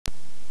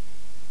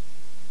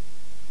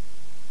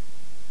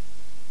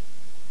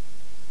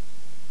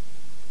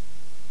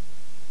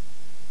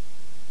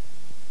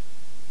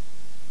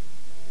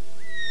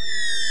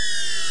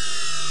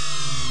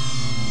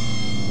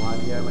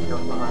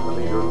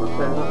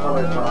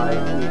followed by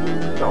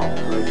easy stop.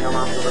 So we come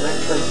up to the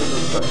next station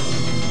of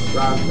first.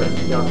 Round set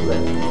just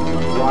left.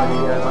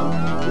 Riding over,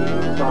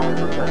 leaving song in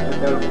the centre,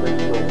 goes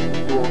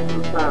towards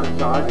the stand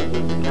side of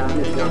British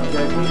Champion Jump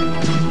Jockey.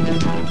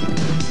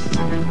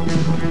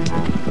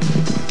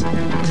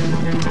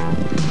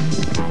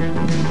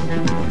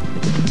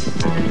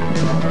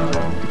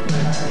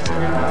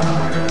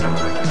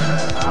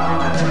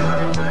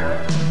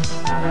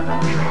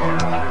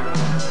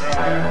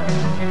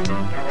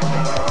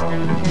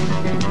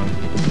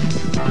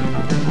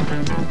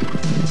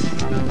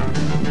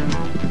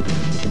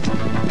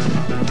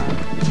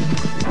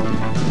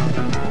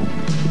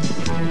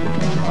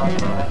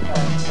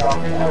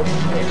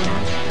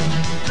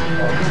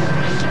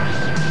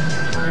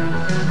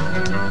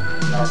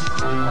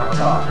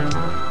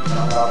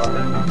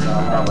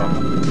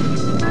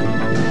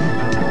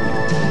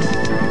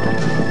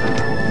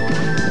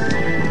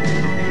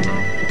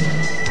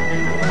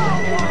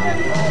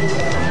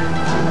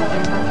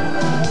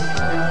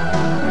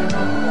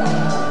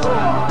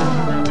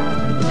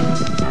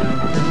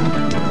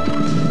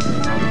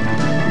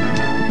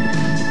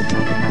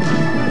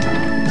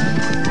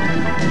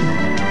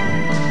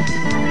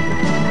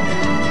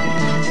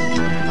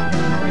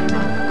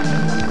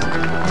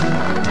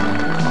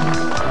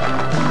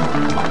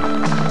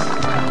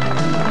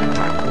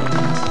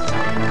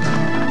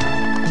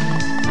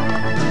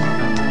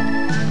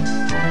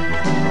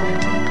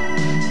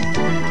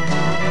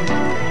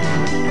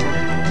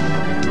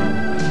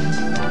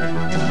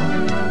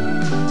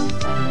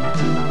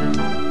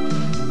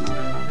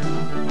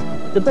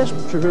 The best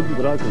tribute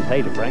that I can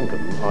pay to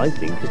Francome, I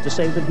think, is to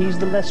say that he's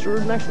the Leicester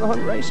of national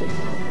hunt racing,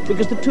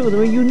 because the two of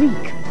them are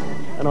unique.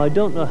 And I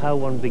don't know how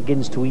one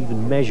begins to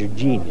even measure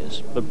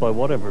genius, but by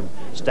whatever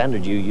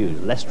standard you use,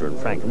 Leicester and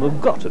Francome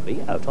have got to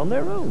be out on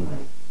their own.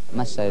 I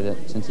must say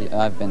that since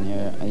I've been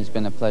here, he's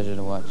been a pleasure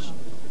to watch.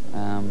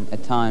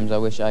 At times I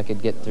wish I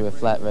could get through a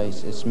flat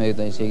race as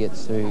smoothly as he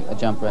gets through a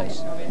jump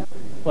race.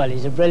 Well,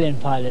 he's a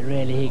brilliant pilot,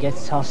 really. He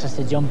gets horses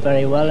to jump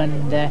very well,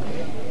 and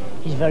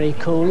he's very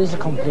cool. He's a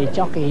complete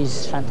jockey.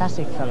 He's a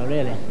fantastic fellow,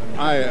 really.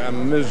 I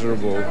am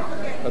miserable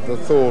at the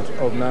thought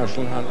of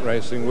national hunt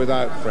racing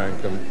without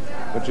Francome,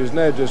 which is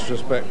no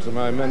disrespect to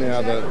my many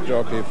other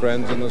jockey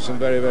friends, and there's some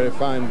very, very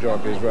fine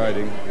jockeys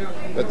riding.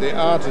 But the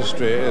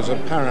artistry is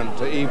apparent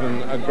to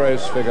even a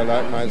gross figure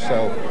like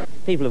myself.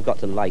 People have got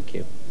to like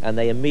you, and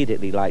they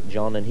immediately liked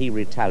John, and he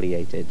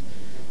retaliated.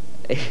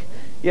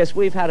 Yes,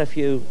 we've had a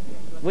few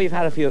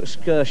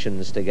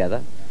excursions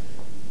together.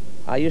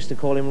 I used to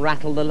call him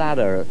Rattle the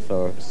Ladder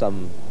for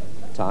some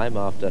time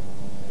after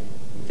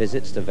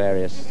visits to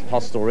various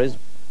hostelries.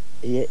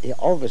 He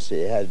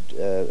obviously had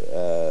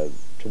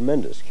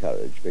tremendous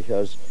courage,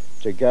 because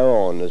to go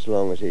on as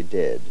long as he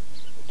did,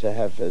 to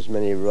have as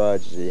many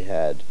rides as he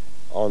had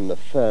on the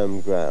firm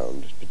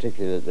ground,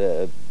 particularly at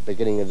the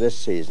beginning of this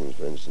season,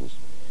 for instance,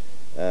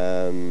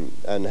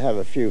 and have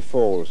a few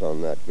falls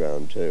on that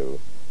ground too,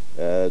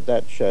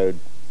 that showed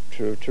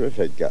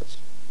terrific guts.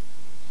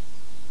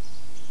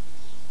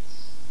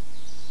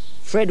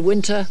 Fred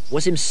Winter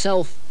was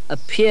himself a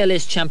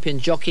peerless champion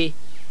jockey,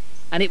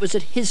 and it was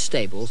at his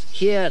stables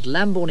here at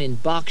Lambourne in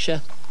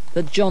Berkshire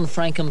that John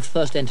Francome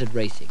first entered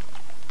racing.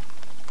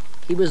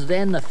 He was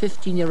then a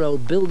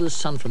 15-year-old builder's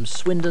son from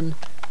Swindon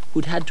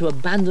who'd had to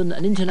abandon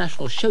an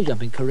international show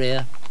jumping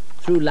career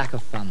through lack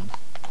of funds.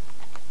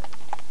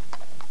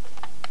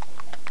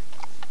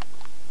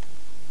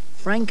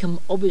 Francome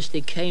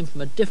obviously came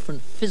from a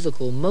different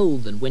physical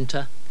mould than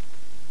Winter,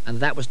 and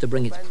that was to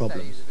bring its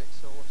problems.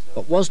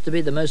 What was to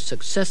be the most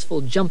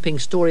successful jumping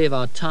story of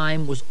our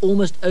time was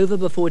almost over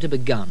before it had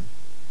begun,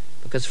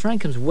 because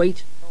Francome's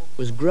weight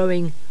was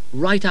growing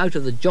right out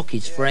of the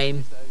jockey's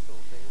frame,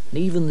 and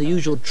even the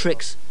usual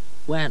tricks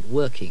weren't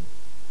working.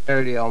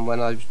 Early on, when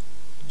I was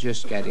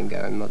just getting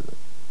going,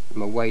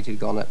 my weight had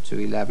gone up to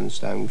 11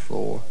 stone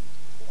 4,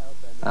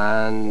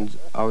 and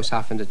I was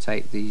having to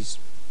take these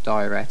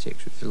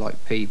diuretics, which are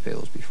like pea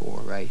pills,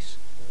 before a race.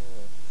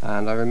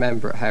 And I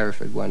remember at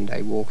Hereford one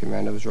day walking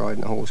around, I was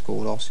riding a horse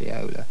called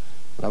Osceola,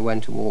 and I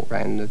went to walk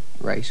around the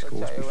race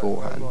course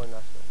beforehand,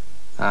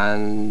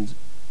 and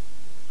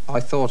I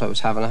thought I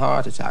was having a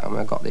heart attack. I mean,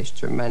 I got this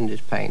tremendous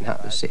pain,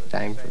 had to sit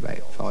down for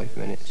about 5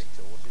 minutes.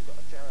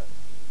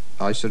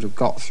 I sort of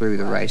got through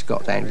the race,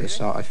 got down to the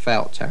start, I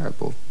felt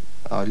terrible.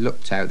 I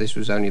looked out, this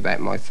was only about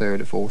my 3rd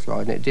or 4th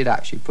ride, and it did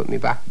actually put me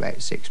back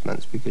about 6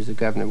 months, because the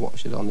governor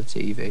watched it on the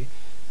TV,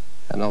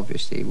 and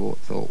obviously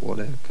thought what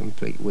a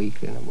complete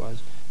weakling I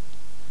was.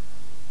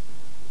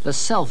 The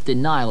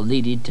self-denial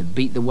needed to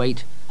beat the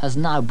weight has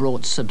now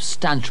brought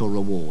substantial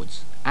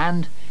rewards,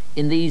 and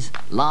in these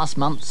last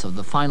months of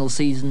the final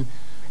season,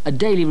 a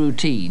daily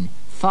routine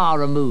far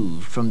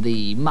removed from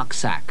the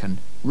mucksack and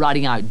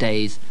riding out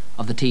days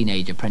of the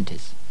teenage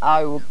apprentice.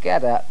 I will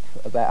get up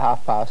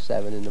about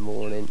 7:30 in the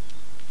morning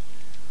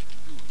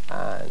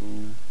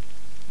and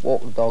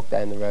walk the dog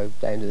down the road,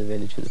 down to the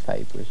village for the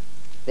papers.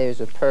 There's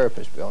a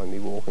purpose behind me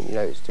walking, you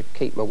know, it's to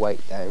keep my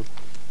weight down,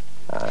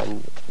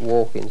 and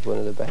walking's one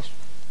of the best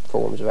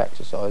forms of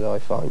exercise I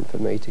find for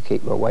me to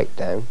keep my weight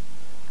down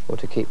or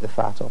to keep the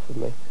fat off of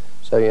me.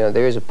 So, you know,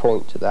 there is a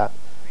point to that.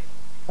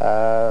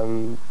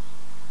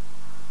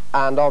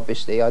 And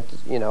obviously, I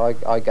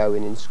go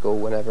in school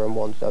whenever I'm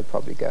wanted. I'd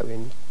probably go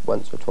in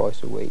once or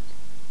twice a week.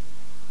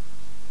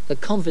 The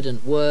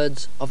confident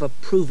words of a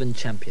proven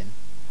champion.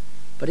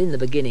 But in the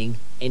beginning,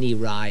 any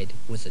ride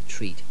was a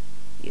treat.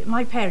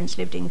 My parents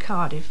lived in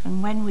Cardiff,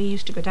 and when we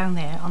used to go down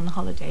there on the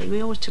holiday,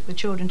 we always took the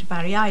children to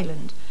Barry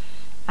Island.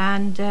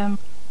 And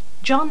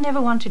John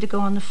never wanted to go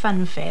on the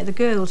fun fair, the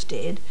girls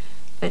did,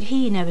 but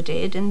he never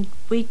did, and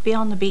we'd be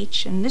on the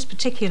beach. And this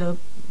particular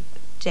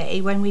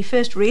day, when we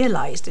first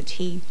realised that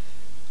he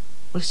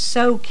was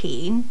so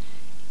keen,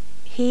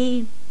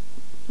 he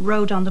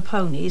rode on the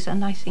ponies,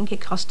 and I think it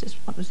cost us,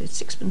 what was it,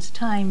 6pence a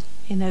time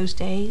in those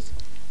days,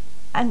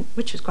 and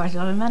which was quite a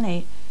lot of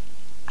money.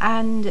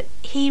 And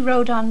he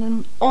rode on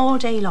them all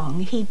day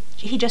long. He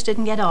just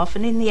didn't get off,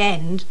 and in the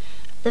end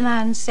the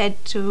man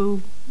said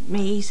to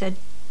me, he said,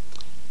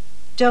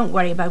 "Don't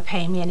worry about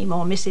paying me any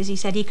more, missus." He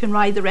said he can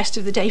ride the rest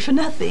of the day for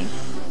nothing.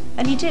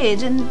 And he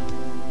did, and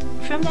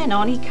from then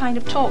on he kind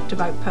of talked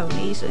about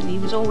ponies, and he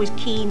was always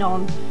keen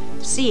on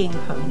seeing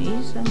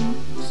ponies, and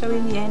so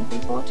in the end we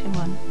bought him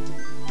one.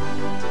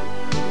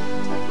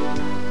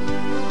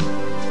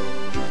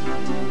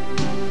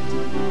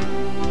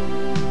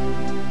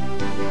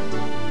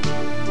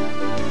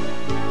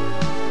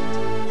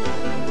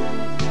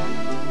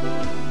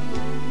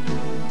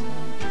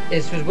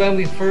 This was when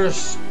we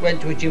first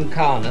went to a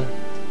gymkhana,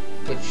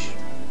 which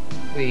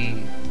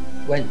we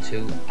went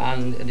to,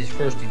 and in his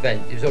first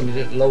event, it was only a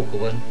little local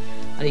one,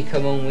 and he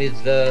come on with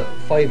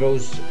 5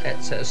 rows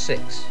at set of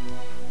 6.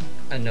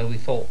 And we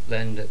thought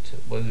then that,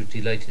 well, we were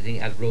delighted that he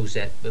had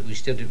rosette, but we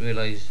still didn't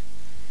realise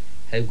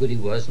how good he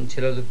was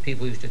until other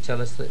people used to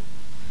tell us that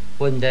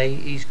one day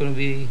he's going to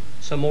be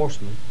some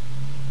horseman.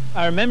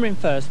 I remember him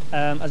first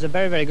as a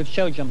very, very good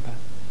show jumper.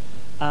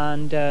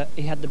 And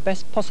he had the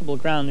best possible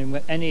grounding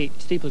that any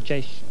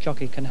steeplechase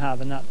jockey can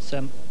have, and that's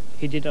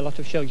he did a lot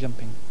of show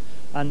jumping.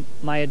 And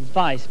my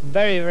advice,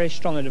 very, very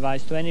strong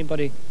advice to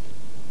anybody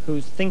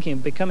who's thinking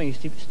of becoming a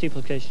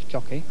steeplechase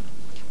jockey,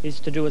 is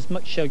to do as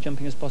much show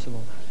jumping as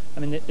possible. I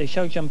mean, the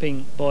show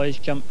jumping boys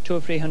jump 200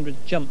 or 300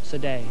 jumps a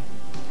day,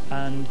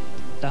 and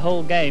the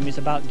whole game is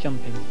about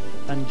jumping.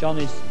 And John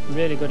is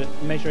really good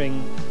at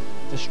measuring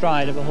the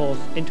stride of a horse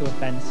into a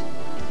fence,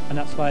 and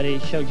that's why the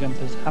show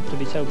jumpers have to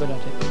be so good at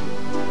it.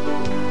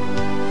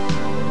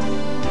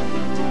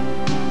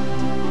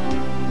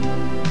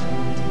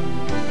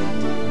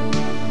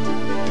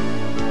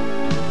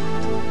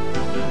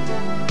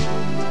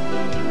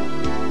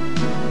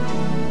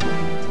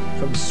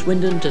 From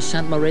Swindon to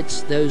St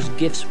Moritz, those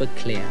gifts were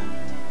clear.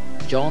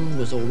 John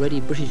was already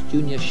British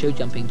Junior show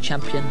jumping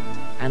champion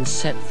and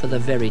set for the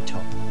very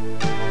top.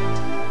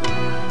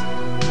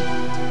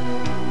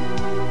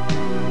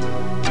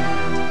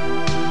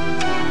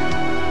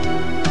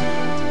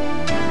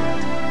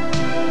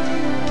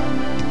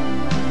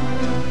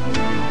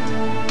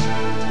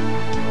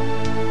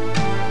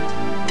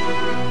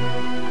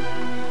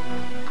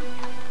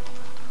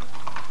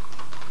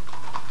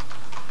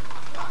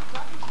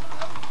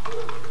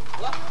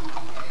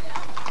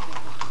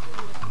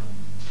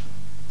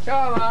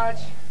 Come on, Marge,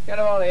 get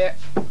him on here.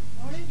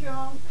 Morning,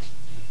 John.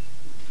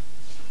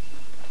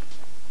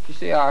 You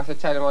see Arthur,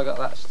 tell him I got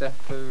that stuff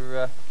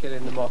for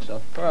killing the moss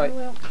on. All right. I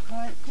will. All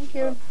right, thank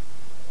you.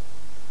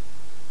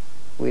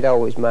 We'd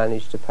always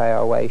managed to pay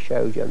our way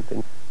show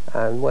jumping,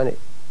 and when it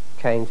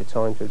came to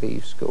time to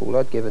leave school,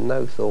 I'd given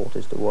no thought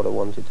as to what I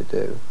wanted to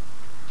do.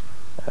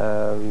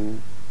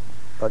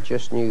 I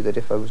just knew that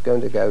if I was going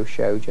to go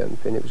show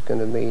jumping, it was going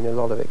to mean a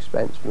lot of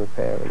expense for my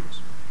parents,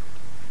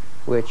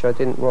 which I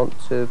didn't want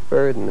to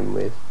burden them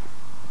with.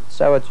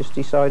 So I just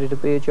decided to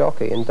be a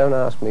jockey, and don't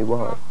ask me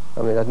why.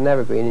 I mean, I'd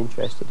never been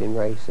interested in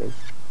racing.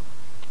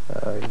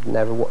 I'd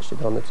never watched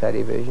it on the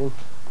television,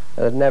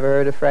 and I'd never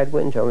heard of Fred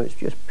Winchell. It's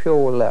just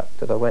pure luck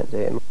that I went to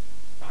him.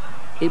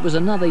 It was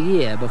another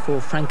year before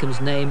Francome's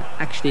name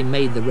actually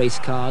made the race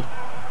card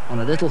on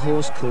a little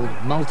horse called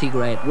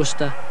Multigrey at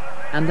Worcester,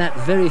 and that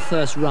very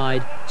first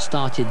ride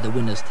started the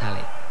winner's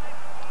tally.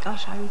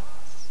 Gosh, I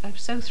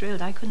was so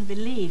thrilled I couldn't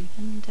believe.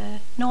 And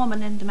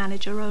Norman and the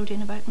manager rode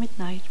in about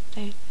midnight.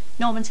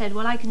 Norman said,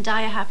 "Well, I can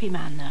die a happy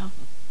man now."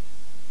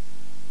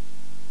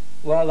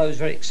 Well, I was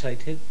very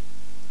excited.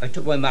 I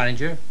took my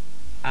manager,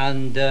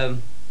 and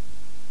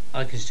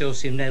I can still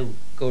see him now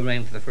going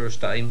around for the first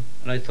time,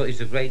 and I thought he was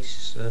the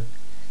greatest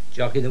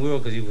jockey in the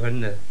world because he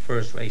won the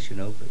first race, you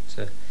know.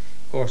 But of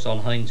course, on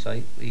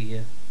hindsight,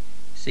 we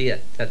see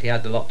that he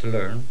had a lot to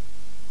learn.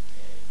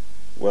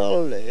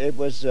 Well, it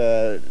was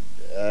a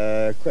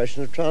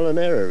question of trial and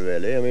error,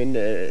 really. I mean,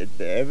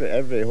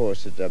 every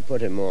horse that I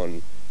put him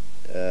on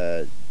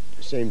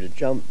seemed to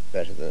jump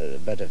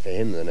better for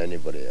him than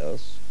anybody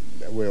else.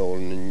 We all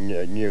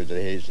knew that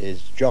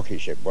his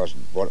jockeyship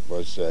wasn't what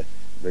was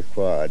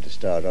required to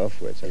start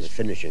off with, and the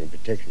finishing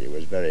particularly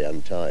was very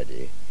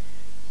untidy.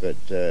 But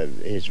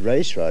his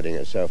race riding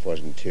itself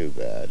wasn't too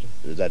bad.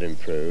 That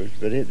improved.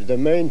 But the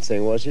main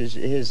thing was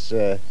his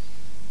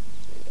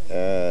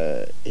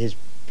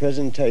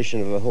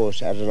presentation of a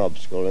horse at an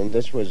obstacle, and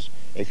this was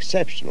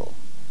exceptional,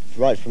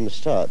 right from the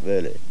start,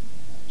 really.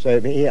 So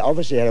he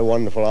obviously had a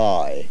wonderful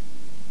eye,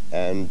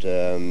 and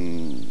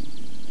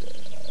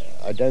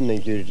I don't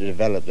think you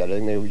develop that.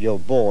 I think you're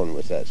born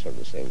with that sort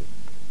of thing.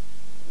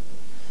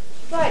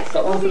 Right,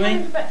 so what are we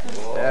having for breakfast?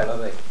 Oh, yeah.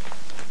 Lovely.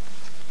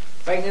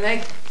 Bacon and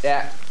egg?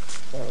 Yeah,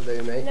 that'll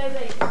do me. No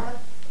bacon, huh?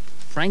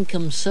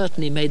 Francome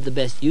certainly made the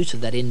best use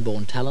of that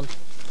inborn talent.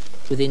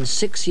 Within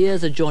 6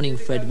 years of joining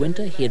Fred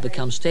Winter, he had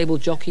become stable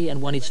jockey and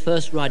won his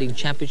first riding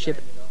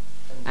championship.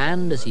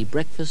 And as he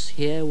breakfasts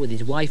here with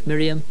his wife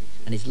Miriam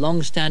and his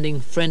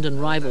long-standing friend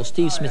and rival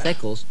Steve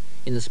Smith-Eccles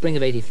in the spring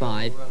of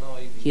 '85,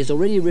 he has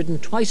already ridden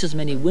twice as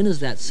many winners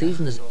that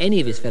season as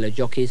any of his fellow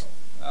jockeys,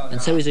 and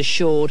so is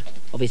assured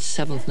of his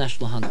 7th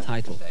National Hunt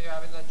title.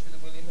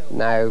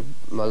 Now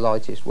my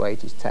lightest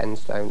weight is 10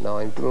 stone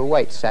 9, but my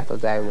weight's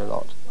settled down a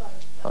lot.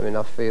 I mean,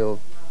 I feel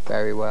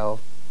very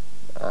well,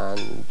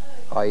 and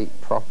I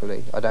eat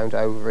properly. I don't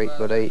overeat,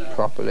 but I eat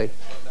properly.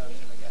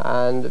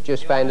 And I've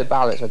just found a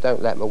balance. I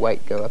don't let my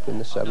weight go up in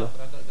the summer.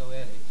 Well,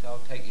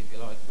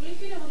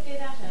 if you don't want to go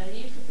that early,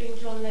 you could bring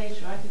John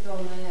later. I could go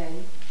on my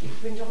own. You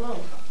could bring John on.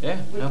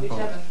 Yeah, no problem.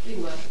 Whichever. You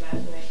can work it out,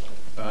 anyway.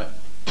 Right.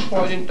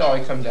 Why didn't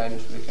Di come down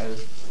this weekend?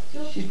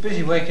 She's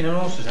busy waking her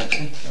horses,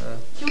 actually.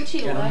 Your tea,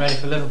 Getting them ready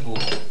for Liverpool.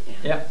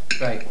 Yeah,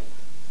 great.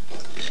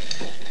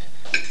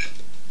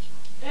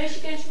 Is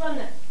she going to run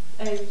that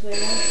over to him?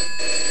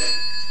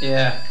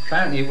 Yeah,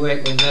 apparently he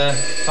worked with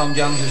Tom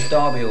Jones's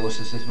Derby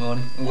horses this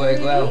morning. It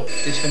worked well.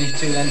 Just finished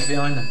 2 lengths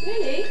behind them.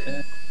 Really?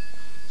 Yeah.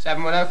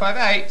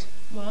 71058.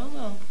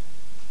 Well.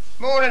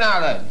 Morning,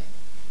 Alan.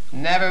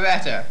 Never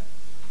better.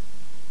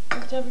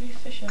 W.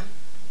 Fisher.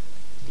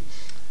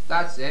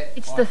 That's it.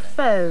 It's the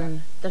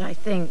phone that I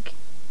think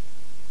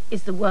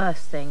is the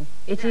worst thing.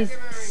 It is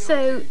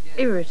so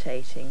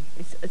irritating.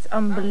 It's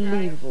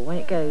unbelievable when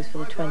it goes for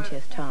the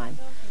 20th time.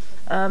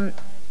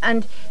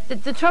 And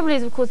the trouble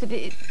is, of course,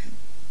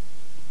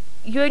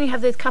 you only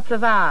have those couple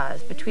of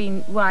hours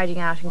between riding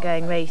out and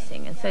going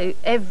racing, and so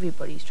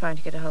everybody's trying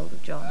to get a hold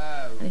of John,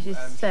 and it is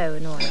so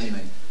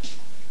annoying.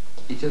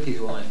 He took his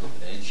wife up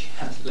there and she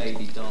asked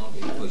Lady Derby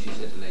before she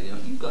said to Lady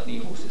Derby, "You've got any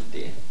horses,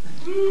 dear?"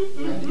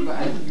 You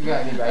got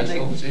any race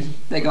horses?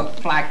 They got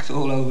flags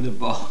all over the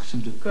box.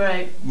 And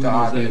Great.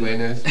 Derby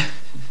winners.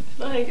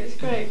 I think it's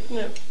great, isn't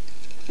it?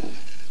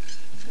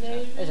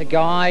 There's a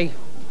guy,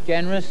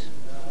 generous,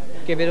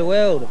 give it a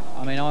whirl.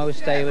 I mean, I always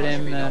stay with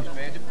him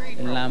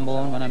in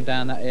Lambourne when I'm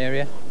down that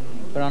area,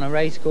 but on a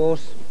race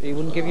course he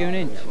wouldn't give you an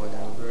inch,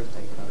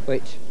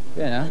 which,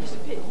 you know,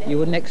 you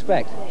wouldn't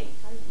expect.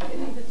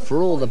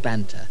 For all the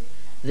banter,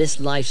 this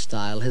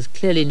lifestyle has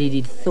clearly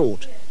needed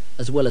thought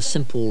as well as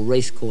simple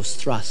racecourse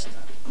thrust,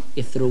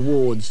 if the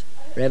rewards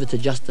are ever to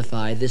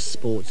justify this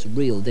sport's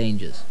real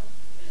dangers.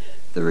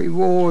 The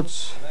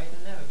rewards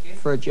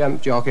for a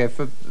jump jockey,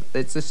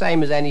 it's the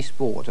same as any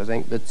sport. I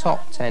think the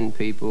top 10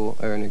 people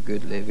earn a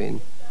good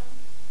living.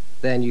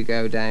 Then you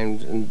go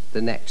down and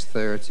the next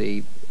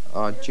 30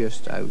 are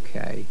just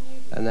okay.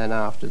 And then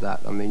after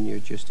that, I mean, you're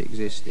just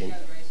existing.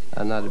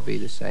 And that'd be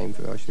the same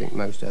for, I think,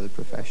 most other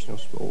professional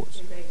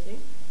sports.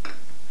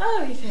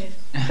 Oh, he did.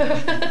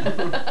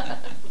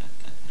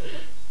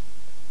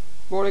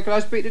 Morning, can I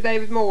speak to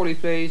David Morley,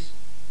 please?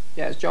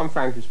 Yeah, it's John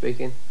Francome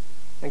speaking.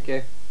 Thank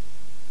you.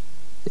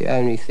 The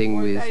only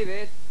thing with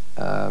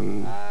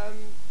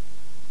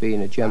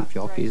being a jump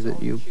jockey is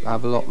that you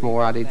have a lot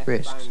more added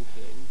risks.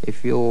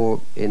 If you're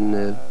in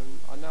the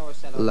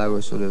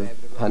lower sort of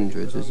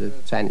hundreds as a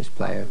tennis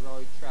player,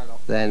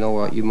 then all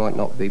right, you might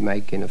not be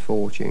making a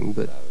fortune,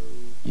 but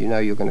you know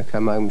you're going to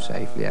come home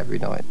safely every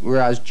night.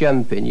 Whereas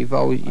jumping, you've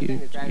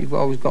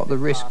always got the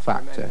risk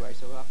factor,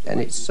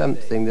 and it's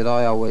something that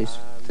I always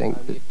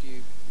think that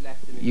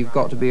you've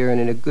got to be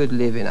earning a good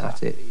living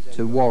at it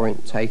to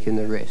warrant taking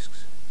the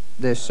risks.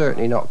 They're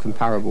certainly not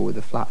comparable with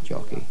a flat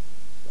jockey.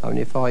 I mean,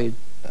 if I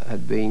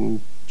had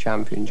been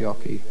champion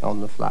jockey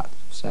on the flat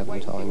 7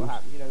 times,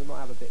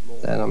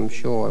 then I'm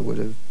sure I would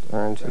have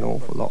earned an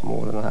awful lot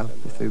more than I have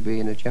through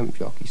being a jump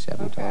jockey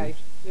 7 times.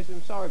 Listen,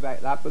 I'm sorry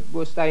about that, but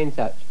we'll stay in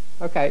touch.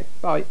 Okay,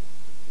 bye.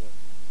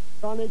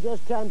 Ronnie,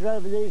 just canter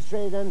over these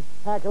 3, then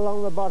hack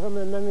along the bottom,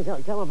 and then we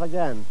can come up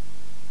again.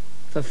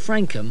 For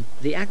Francome,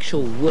 the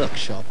actual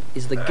workshop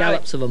is the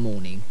gallops of a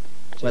morning,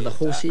 where the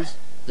horses,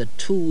 the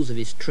tools of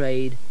his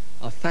trade,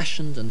 are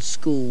fashioned and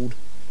schooled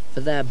for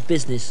their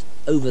business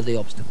over the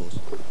obstacles.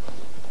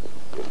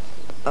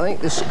 I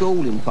think the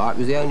schooling part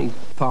was the only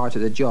part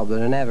of the job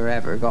that I never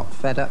ever got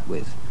fed up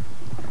with.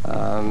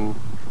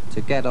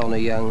 To get on a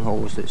young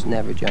horse that's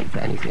never jumped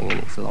anything in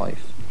its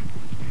life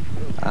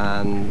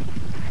and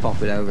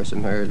pop it over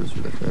some hurdles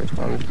for the first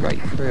time was a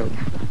great thrill.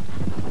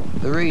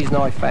 The reason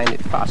I found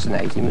it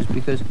fascinating was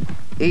because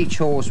each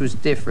horse was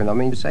different. I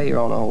mean, say you're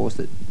on a horse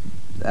that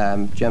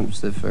jumps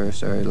the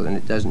first hurdle and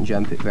it doesn't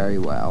jump it very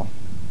well.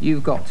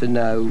 You've got to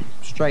know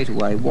straight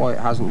away why it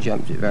hasn't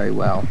jumped it very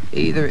well.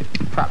 Either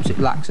perhaps it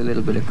lacks a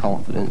little bit of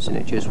confidence and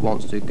it just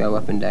wants to go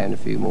up and down a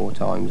few more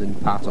times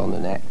and pat on the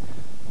neck,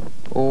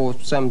 or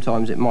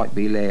sometimes it might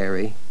be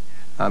leery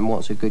and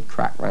wants a good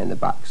crack round the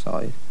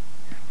backside,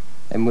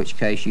 in which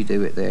case you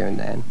do it there and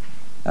then.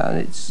 And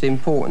it's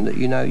important that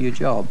you know your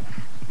job.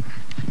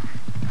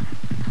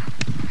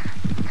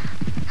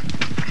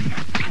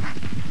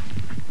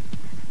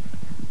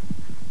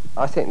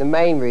 I think the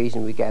main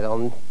reason we get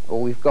on,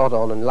 or we've got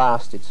on and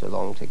lasted so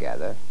long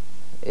together,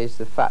 is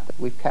the fact that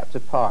we've kept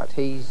apart.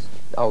 He's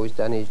always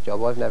done his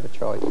job. I've never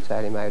tried to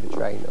tell him how to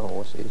train the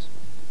horses.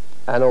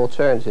 And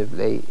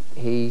alternatively,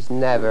 he's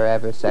never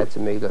ever said to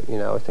me, look, you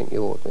know, I think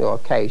you ought,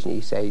 occasionally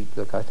you say,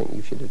 look, I think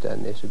you should have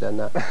done this or done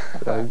that.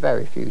 But I mean,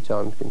 very few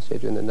times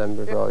considering the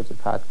number of rides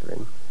I've had for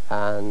him.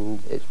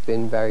 And it's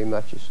been very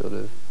much a sort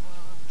of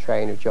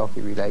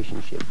trainer-jockey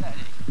relationship.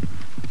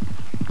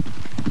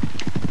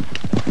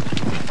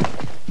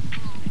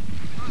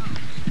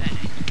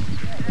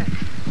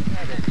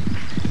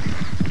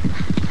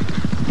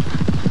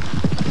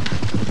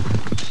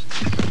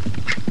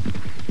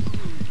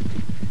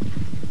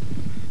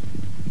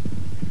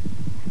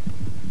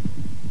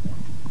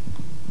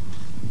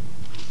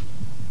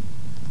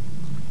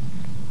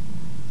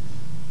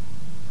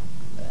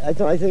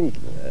 I think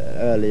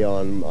early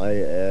on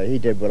he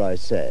did what I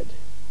said,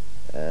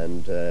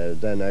 and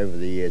then over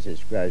the years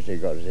it's gradually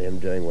got to him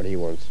doing what he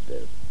wants to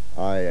do.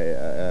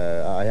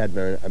 I had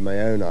my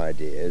own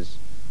ideas.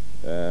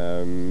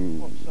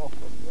 Really,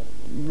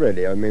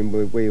 I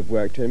mean, we've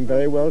worked in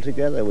very well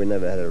together. We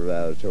never had a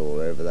row at all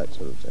over that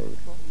sort of thing.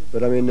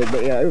 But I mean,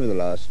 yeah, over the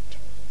last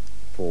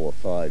 4 or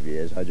 5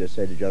 years, I just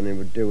say to Johnny,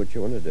 do what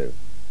you want to do.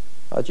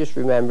 I just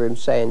remember him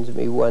saying to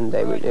me one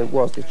day, it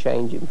was the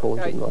changing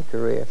point in my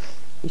career.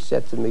 He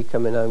said to me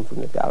coming home from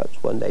the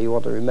gallops one day, you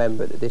ought to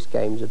remember that this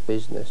game's a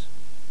business.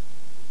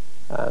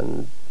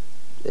 And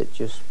it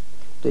just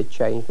did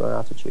change my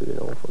attitude an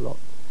awful lot.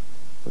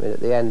 I mean,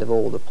 at the end of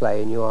all the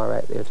playing, you are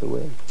out there to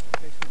win.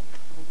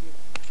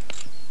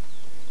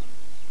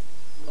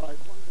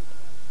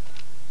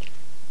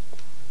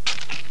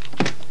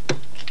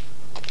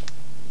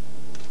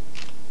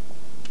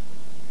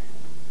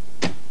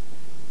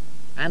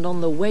 And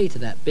on the way to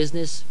that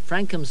business,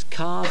 Francome's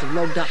cars have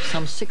logged up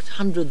some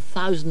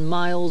 600,000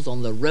 miles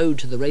on the road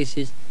to the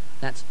races.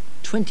 That's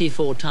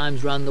 24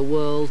 times round the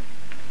world,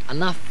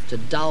 enough to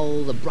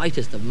dull the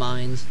brightest of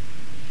minds.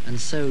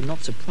 And so,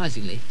 not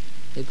surprisingly,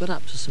 they've got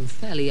up to some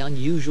fairly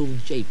unusual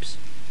japes.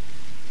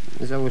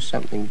 There's always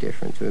something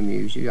different to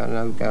amuse you. I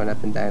know going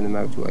up and down the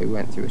motorway, we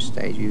went through a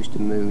stage, we used to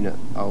moon at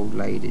old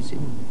ladies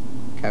in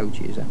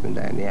coaches up and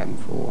down the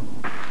M4,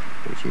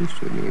 which used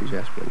to amuse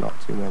us, but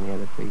not too many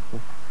other people.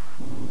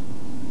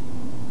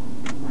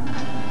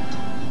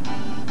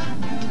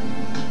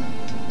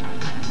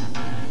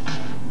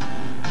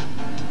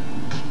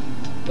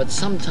 But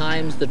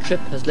sometimes the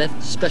trip has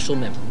left special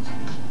memories,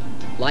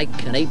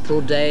 like an April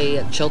day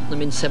at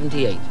Cheltenham in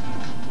 '78,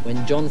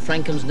 when John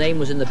Francome's name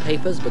was in the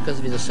papers because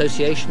of his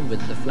association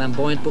with the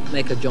flamboyant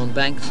bookmaker John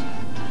Banks,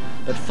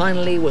 but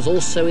finally was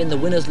also in the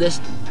winners'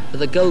 list for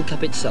the Gold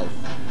Cup itself,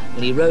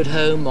 when he rode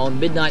home on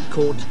Midnight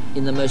Court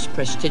in the most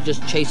prestigious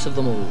chase of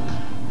them all.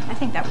 I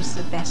think that was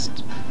the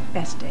best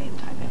day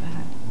that I've ever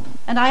had.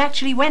 And I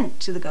actually went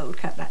to the Gold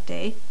Cup that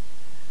day,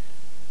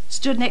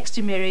 stood next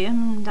to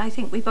Miriam, and I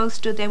think we both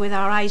stood there with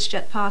our eyes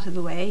shut part of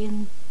the way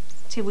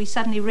until we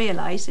suddenly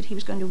realised that he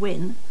was going to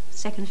win,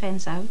 second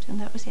fence out, and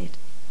that was it.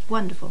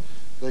 Wonderful.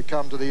 They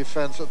come to the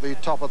fence at the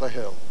top of the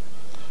hill.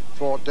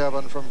 Fort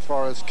Devon from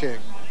Forest King,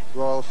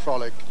 Royal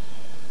Frolic,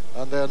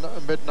 and then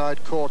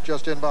Midnight Court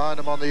just in behind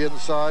him on the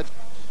inside.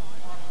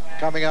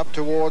 Coming up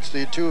towards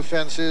the two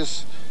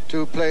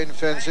plain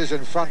fences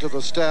in front of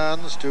the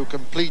stands to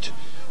complete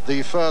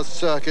the first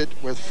circuit,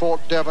 with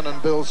Fort Devon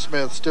and Bill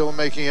Smith still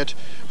making it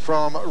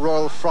from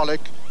Royal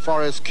Frolic,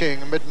 Forest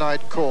King,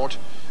 Midnight Court,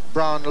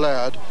 Brown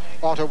Laird,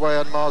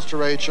 Ottaway and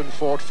Master H and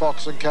Fort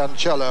Fox and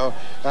Cancello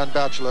and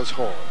Bachelor's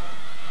Hall.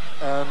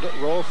 And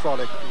Royal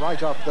Frolic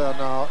right up there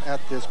now at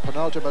this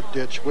penultimate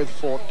ditch with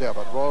Fort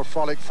Devon. Royal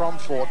Frolic from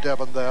Fort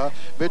Devon there,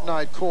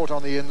 Midnight Court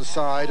on the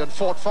inside, and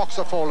Fort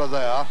Foxafaller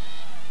there.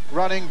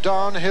 Running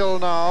downhill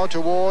now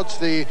towards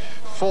the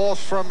fourth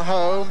from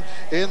home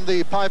in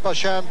the Piper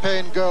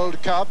Champagne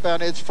Gold Cup,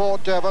 and it's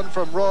Fort Devon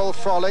from Royal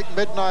Frolic,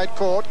 Midnight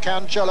Court,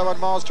 Cancello and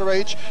Master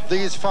H,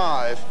 these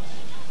five.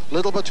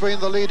 Little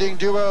between the leading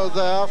duo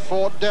there,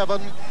 Fort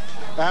Devon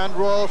and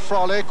Royal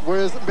Frolic,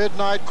 with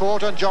Midnight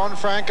Court and John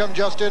Francome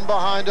just in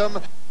behind them.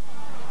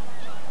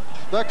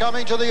 They're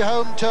coming to the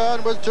home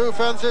turn with two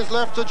fences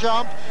left to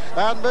jump,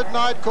 and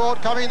Midnight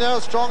Court coming there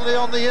strongly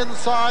on the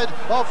inside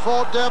of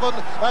Fort Devon,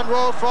 and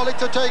Royal Frolic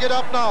to take it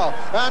up now.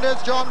 And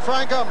it's John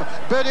Francome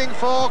bidding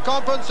for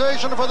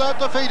compensation for that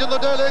defeat in the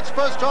Daily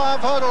Express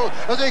Triumph Hurdle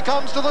as he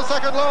comes to the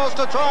second last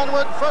to try and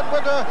win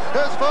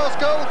his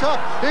first Gold Cup.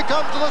 He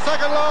comes to the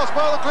second last,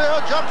 well clear,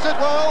 jumps it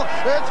well.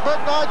 It's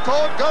Midnight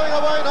Court going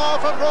away now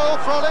from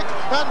Royal Frolic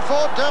and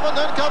Fort Devon.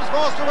 Then comes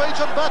Master H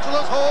and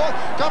Bachelor's Hall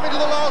coming to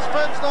the last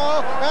fence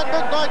now, and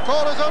Midnight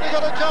Court has only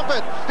got to jump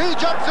it. He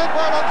jumps it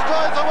well and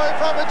strides away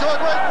from it to a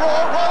great roar.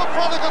 Royal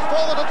Frolic has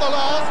fallen at the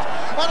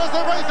last, And as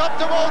they race up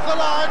towards the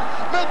line,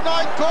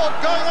 Midnight Court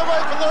going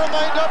away from the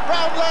remainder.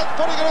 Brown Lads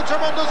putting in a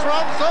tremendous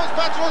run. So's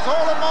Bachelor's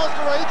Hall and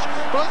Master H.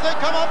 But as they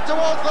come up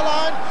towards the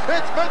line,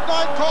 it's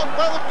Midnight Court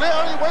well clear.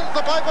 He wins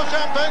the Piper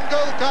Champagne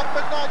Gold Cup.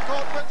 Midnight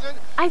Court wins it.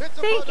 I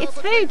think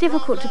it's very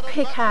difficult to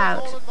pick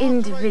out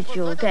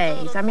individual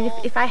days. I mean,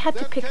 if I had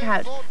to pick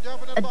out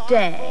a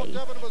day,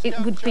 it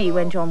would be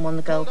when John won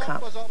the Gold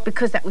Cup,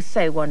 because that was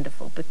so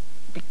wonderful,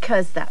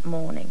 because that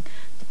morning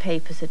the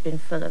papers had been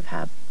full of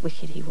how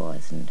wicked he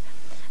was,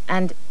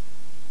 and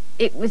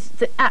it was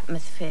the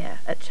atmosphere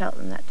at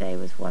Cheltenham that day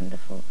was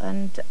wonderful,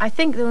 and I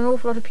think there were an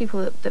awful lot of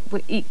people that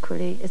were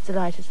equally as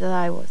delighted as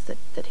I was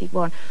that he'd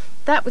won.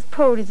 That was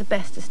probably the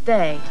bestest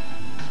day.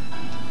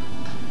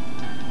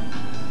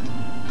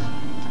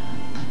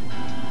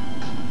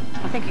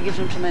 I think it gives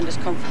him tremendous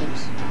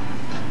confidence.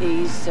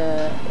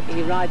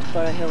 He rides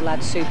Borough Hill Lad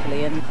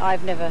superly, and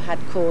I've never had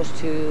cause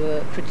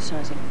to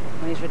criticise him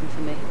when he's ridden for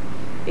me.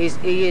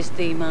 He is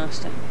the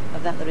master.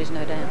 Of that there is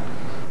no doubt.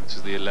 This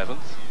is the 11th.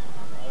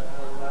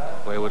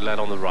 Wayward Lad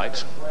on the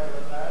right.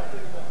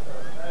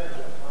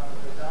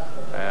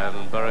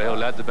 And Borough Hill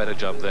Lad the better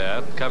jump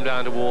there. Come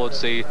down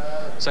towards the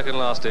second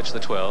last ditch, the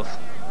 12th.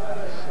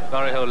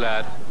 Borough Hill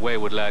Lad,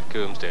 Wayward Lad,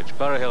 Coombs ditch.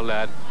 Borough Hill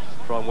Lad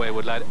from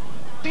Wayward Lad.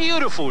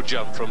 Beautiful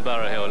jump from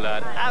Borough Hill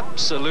Lad,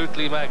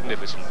 absolutely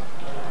magnificent.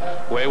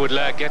 Wayward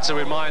Lad gets a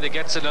reminder,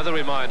 gets another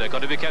reminder.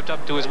 Got to be kept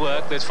up to his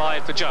work. There's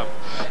 5 for jump.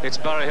 It's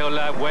Borough Hill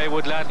Lad,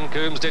 Wayward Lad and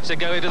Coombs ditch. They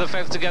go into the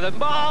fence together.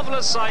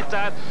 Marvellous sight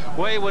that.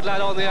 Wayward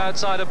Lad on the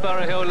outside of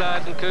Borough Hill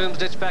Lad and Coombs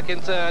ditch back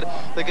in third.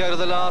 They go to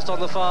the last on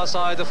the far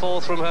side, the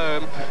 4th from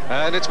home.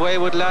 And it's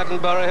Wayward Lad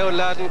and Borough Hill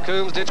Lad and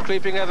Coombs ditch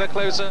creeping ever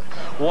closer.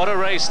 What a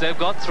race. They've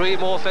got 3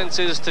 more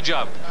fences to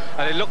jump.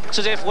 And it looks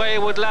as if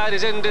Wayward Lad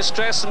is in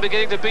distress and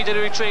beginning to beat a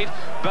retreat.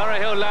 Borough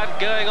Hill Lad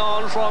going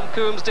on from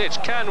Coombs ditch.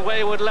 Can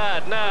Wayward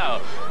Lad now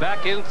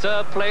back in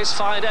third place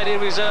find any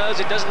reserves?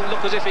 It doesn't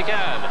look as if he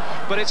can,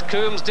 but it's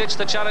Coombs ditch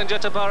the challenger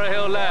to Borough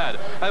Hill Lad,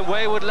 and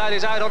Wayward Lad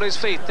is out on his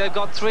feet. They've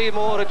got 3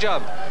 more to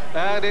jump,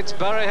 and it's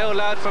Borough Hill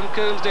Lad from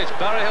Coombs ditch.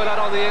 Borough Hill Lad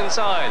on the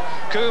inside.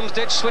 Coombs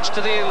ditch switched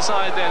to the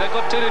inside there. They've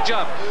got 2 to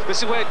jump.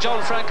 This is where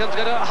John Francome's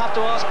going to have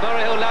to ask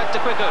Borough Hill Lad to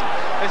quicken.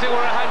 If it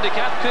were a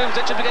handicap, Coombs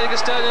ditch would be getting a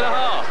stone and a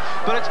half,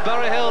 but it's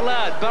Borough Hill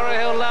Lad. Borough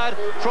Hill Lad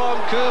from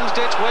Coombs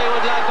ditch.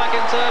 Wayward Lad back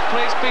in third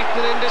place,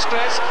 beaten and in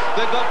distress.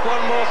 They've got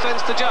 1 more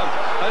fence to jump,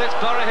 and it's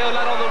Borough Hill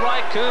Lad on the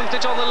right, Coombs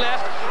ditch on the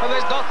left, and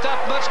there's not that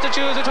much to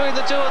choose between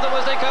the 2 of them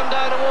as they come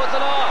down towards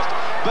the last.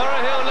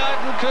 Borough Hill Lad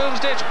and Coombs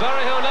ditch,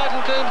 Borough Hill Lad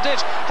and Coombs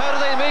ditch. How do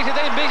they meet it?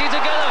 They meet it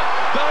together.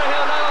 Borough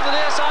Hill Lad on the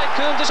near side,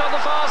 Coombs ditch on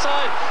the far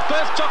side.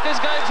 Both jockeys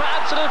going for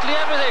absolutely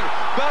everything.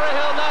 Borough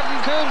Hill Lad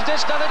and Coombs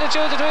ditch, nothing to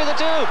choose between the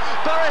 2.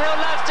 Borough Hill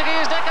Lad sticking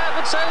his neck out,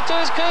 but so too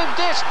is Coombs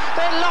ditch.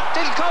 They're locked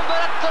in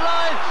combat at the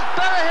line.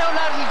 Borough Hill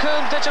Lad and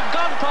Coombs ditch have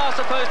gone past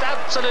the post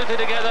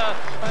absolutely together.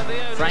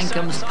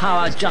 Francome's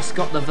power just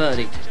got the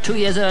verdict. 2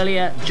 years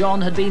earlier, John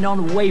had been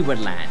on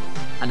Wayward Lad,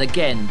 and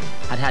again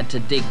had to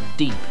dig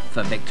deep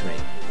for victory.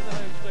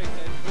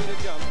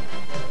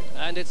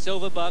 And it's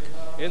Silverbuck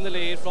in the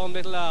lead from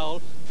Little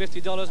Owl.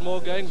 $50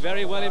 more going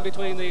very well in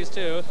between these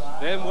 2.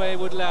 Then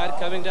Wayward Lad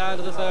coming down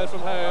to the 3rd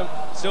from home.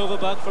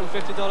 Silverbuck from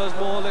 $50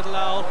 more. Little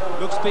Owl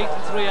looks beaten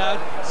 3 out.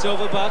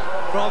 Silverbuck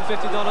from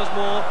 $50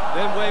 more.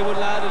 Then Wayward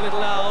Lad and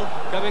Little Owl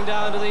coming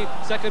down to the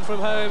 2nd from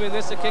home in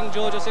this King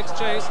George VI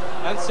chase.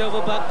 And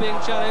Silverbuck being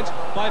challenged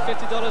by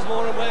 $50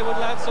 more. And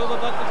Wayward Lad,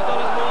 Silverbuck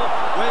 $50 more.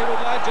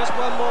 Wayward Lad just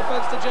 1 more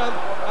fence to jump.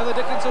 And the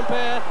Dickinson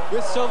pair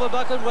with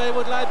Silverbuck and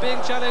Wayward Lad being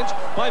challenged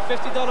by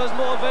 $50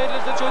 more. Very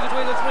little to choose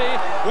between the 3.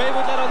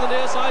 Wayward Lad on the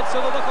near side,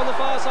 Silverbuck on the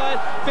far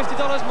side. $50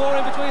 more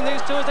in between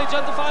these 2 as they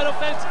jump the final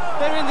fence.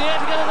 They're in the air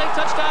together, they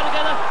touch down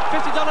together.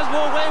 $50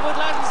 more, Wayward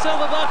Lad and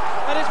Silverbuck.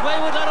 And it's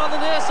Wayward Lad on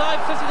the near side,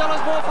 $50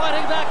 more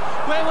fighting back.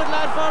 Wayward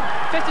Lad from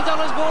 $50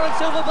 more and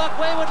Silverbuck.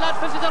 Wayward Lad,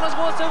 $50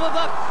 more,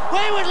 Silverbuck.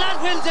 Wayward Lad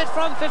wins it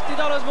from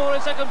 $50 more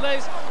in 2nd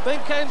place. Then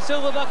came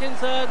Silverbuck in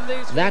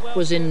 3rd. That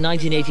was in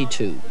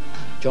 1982.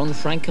 John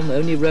Francome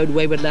only rode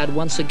Wayward Lad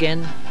once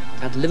again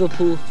at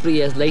Liverpool 3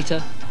 years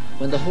later,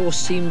 when the horse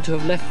seemed to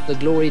have left the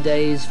glory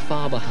days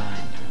far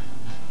behind.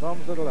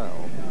 Tom's Little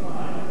Owl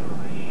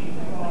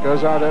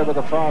goes out over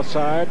the far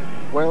side,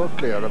 well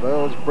clear of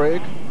Earl's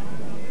Brig,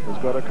 who's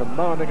got a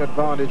commanding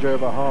advantage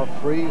over Half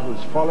Free,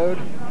 who's followed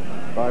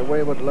by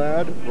Wayward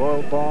Lad,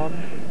 Royal Bond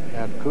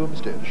and Coombs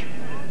ditch.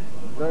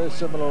 Very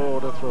similar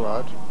order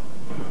throughout.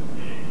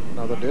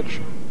 Another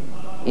ditch.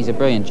 He's a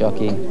brilliant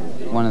jockey.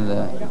 One of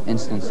the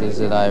instances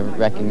that I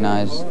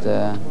recognised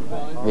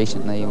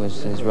recently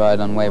was his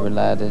ride on Wayward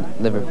Lad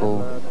at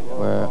Liverpool,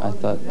 where I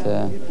thought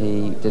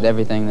he did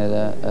everything that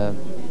a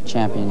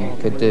champion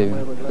could do.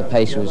 The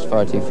pace was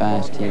far too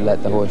fast. He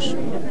let the horse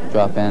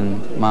drop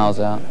in miles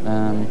out.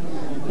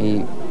 He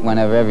went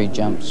over every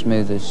jump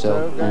smooth as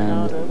silk,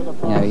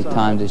 and he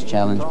timed his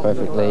challenge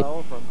perfectly.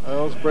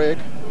 Earl's Brig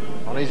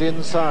on his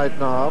inside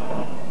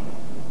now.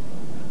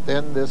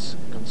 Then this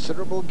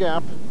considerable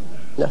gap.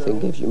 Nothing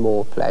gives you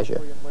more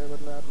pleasure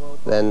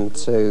than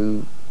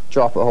to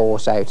drop a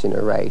horse out in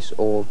a race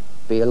or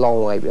be a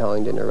long way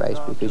behind in a race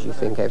because you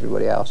think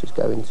everybody else is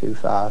going too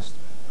fast,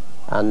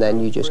 and then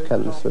you just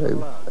come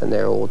through and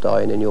they're all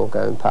dying and you're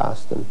going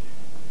past them.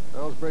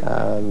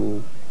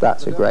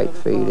 That's a great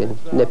feeling,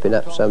 nipping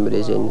up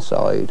somebody's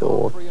inside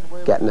or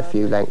getting a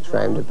few lengths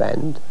round a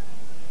bend.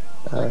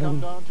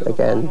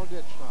 Again,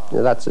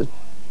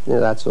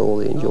 that's all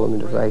the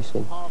enjoyment of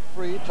racing.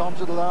 Free, Tom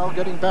Siddall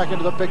getting back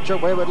into the picture,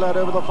 Wayward Lad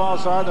over the far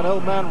side, and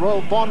old man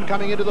Roll Bond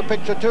coming into the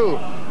picture too,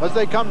 as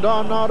they come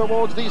down now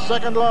towards the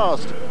second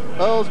last.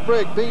 Earl's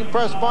Brig being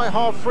pressed by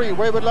Half Free,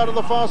 Wayward Lad on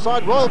the far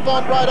side, Roll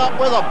Bond right up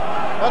with them,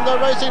 and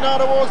they're racing now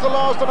towards the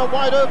last in a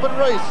wide open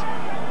race.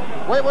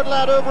 Wayward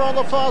Lad over on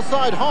the far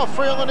side, Half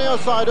Free on the near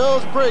side,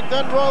 Earl's Brig,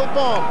 then Roll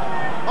Bond.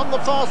 On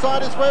the far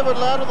side it's Wayward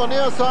Lad, on the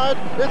near side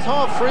it's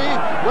Half Free.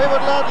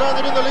 Wayward Lad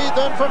landed in the lead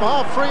then from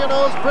Half Free and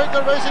Earl's Brig.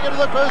 They're racing into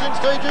the closing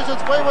stages.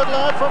 It's Wayward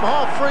Lad from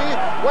Half Free.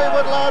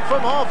 Wayward Lad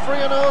from Half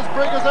Free and Earl's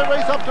Brig as they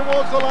race up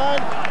towards the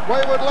line.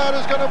 Wayward Lad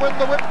is going to win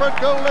the Whitbread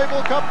Gold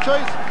Label Cup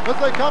chase as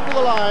they come to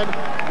the line.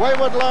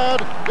 Wayward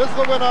Lad is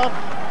the winner.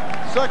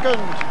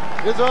 Second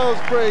is Earl's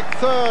Brig.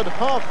 Third,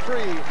 Half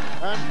Free.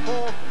 And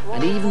fourth...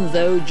 And even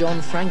though John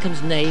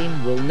Francome's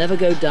name will never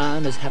go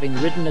down as having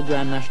ridden a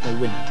Grand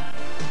National winner,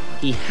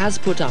 he has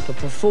put up a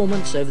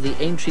performance over the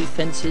Aintree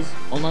fences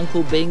on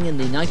Uncle Bing in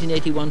the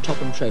 1981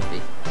 Topham Trophy,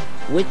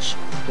 which,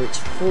 for its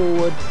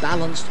forward,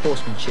 balanced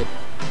horsemanship,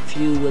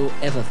 few will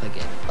ever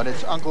forget. And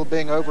it's Uncle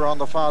Bing over on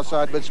the far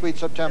side with Sweet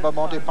September,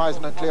 Monty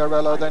Python and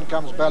Clearello. Then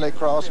comes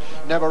Ballycross,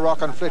 Never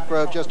Rock and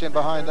Flitgrove just in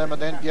behind them,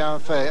 and then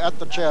Bienfait at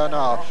the chair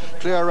now.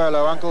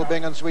 Clearello, Uncle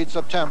Bing and Sweet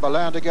September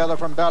land together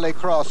from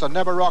Ballycross, and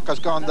Never Rock has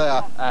gone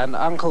there. And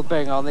Uncle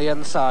Bing on the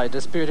inside,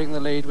 disputing the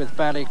lead with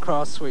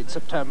Ballycross, Sweet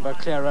September,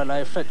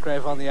 Clearello,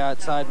 Flitgrove on the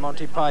outside.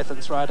 Monty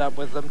Python's right up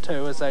with them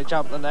too as they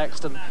jump the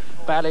next, and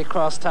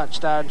Ballycross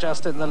touchdown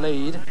just in the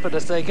lead. But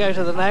as they go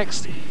to the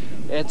next,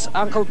 it's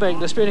Uncle Bing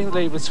disputing the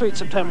lead with Sweet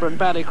September and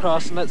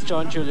Ballycross, and let's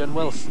join Julian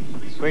Wilson.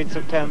 Sweet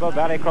September,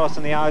 Ballycross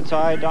on the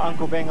outside,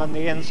 Uncle Bing on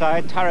the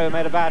inside. Tarrow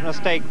made a bad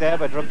mistake there,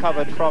 but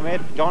recovered from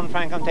it. John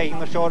Francome taking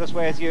the shortest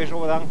way as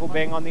usual with Uncle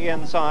Bing on the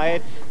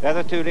inside. The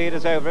other two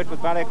leaders over it with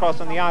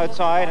Ballycross on the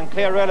outside, and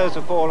Clearello's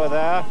a faller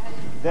there.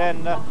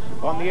 Then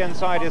on the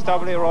inside is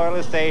Doubly Royal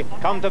as they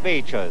come to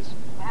Beechers.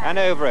 And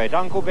over it,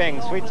 Uncle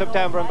Bing, Sweet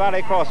September and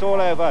Ballycross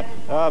all over.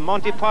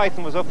 Monty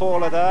Python was a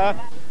faller there.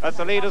 As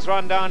the leaders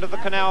run down to the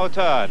canal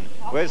turn,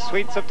 with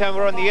Sweet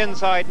September on the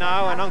inside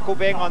now and Uncle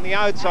Bing on the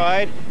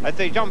outside. As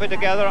they jump it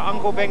together,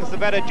 Uncle Bing's the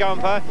better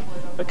jumper.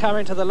 But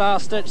coming to the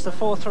last ditch, the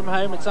fourth from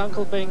home, it's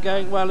Uncle Bing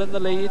going well in the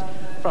lead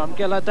from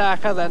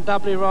Gilladaka, then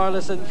Doubly Royal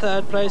is in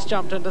third place,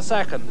 jumped into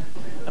second.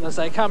 And as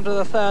they come to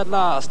the third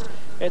last,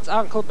 it's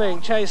Uncle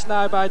Bing, chased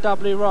now by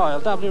Doubly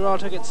Royal. Doubly Royal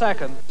took it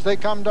second. They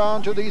come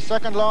down to the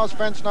second last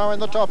fence now in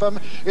the Topham.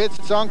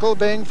 It's Uncle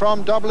Bing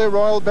from Doubly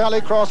Royal,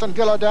 Ballycross and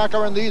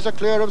Gilladaka, and these are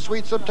clear of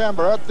Sweet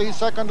September at the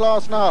second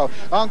last now.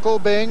 Uncle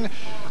Bing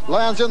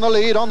lands in the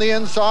lead on the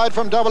inside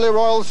from Doubly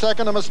Royal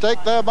second. A mistake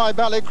there by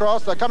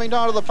Ballycross. They're coming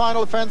down to the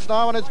final fence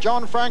now, and it's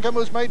John Francome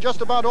who's made just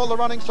about all the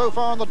running so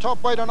far on the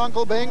top weight, and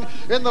Uncle Bing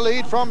in the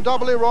lead from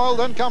Doubly Royal.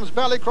 Then comes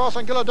Ballycross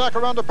and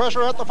Gilladaka under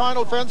pressure at the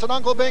final fence, and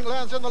Uncle Bing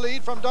lands in the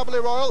lead from Doubly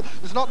Royal.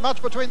 There's not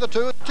much between the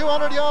two.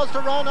 200 yards to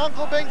run.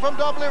 Uncle Bing from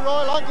Doubly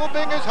Royal. Uncle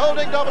Bing is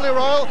holding Doubly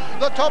Royal.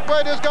 The top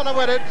weight is going to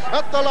win it.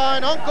 At the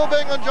line, Uncle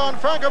Bing and John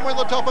Francome win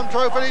the Topham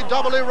Trophy.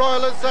 Doubly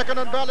Royal is second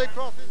and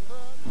Ballycross is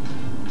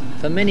third.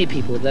 For many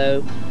people,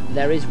 though,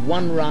 there is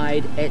one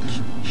ride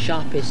etched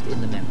sharpest in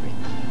the memory.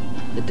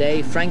 The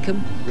day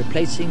Francome,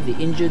 replacing the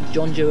injured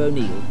John Joe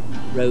O'Neill,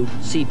 rode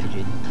Sea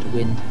Pigeon to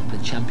win the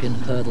Champion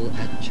Hurdle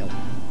at Cheltenham.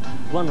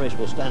 One race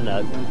will stand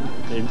out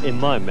in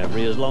my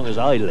memory as long as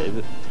I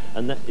live,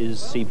 and that is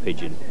Sea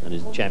Pigeon and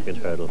his Champion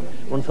Hurdle.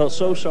 One felt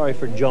so sorry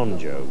for John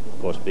Joe,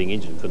 of course, being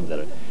injured and couldn't do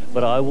it.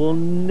 But I will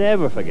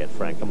never forget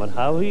Francome and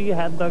how he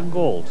had the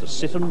gall to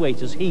sit and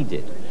wait as he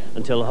did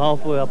until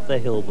halfway up the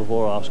hill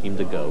before asking him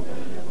to go.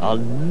 I'll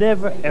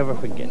never ever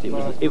forget.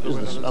 It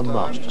was a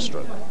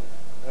masterstroke.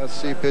 That's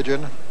Sea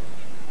Pigeon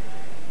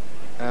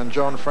and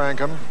John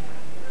Francome.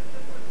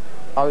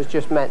 I was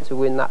just meant to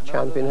win that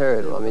Champion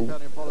Hurdle. I mean,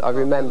 I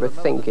remember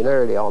thinking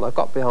early on, I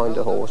got behind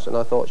a horse and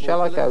I thought,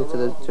 shall I go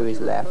to his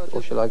left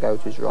or shall I go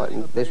to his right?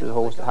 And this was a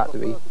horse that had to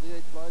be, you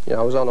know,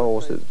 I was on a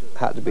horse that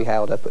had to be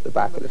held up at the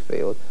back of the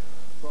field.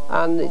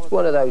 And it's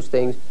one of those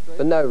things,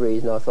 for no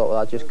reason I thought, well,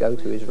 I'll just go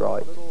to his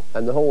right.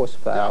 And the horse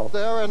fell.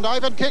 There, and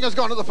Ivan King has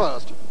gone at the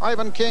first.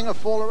 Ivan King, a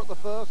faller at the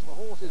first. The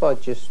horse is... If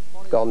I'd just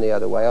gone the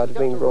other way, I'd have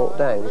been brought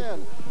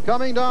down.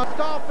 Coming down,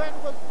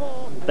 Starfend was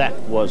fourth. That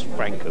was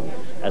Francome,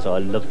 as I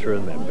love to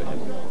remember him.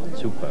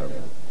 Superb.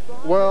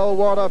 Well,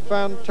 what a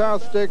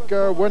fantastic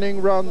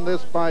winning run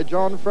this by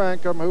John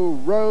Francome, who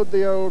rode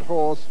the old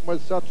horse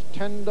with such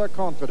tender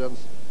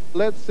confidence.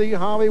 Let's see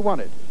how he won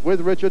it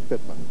with Richard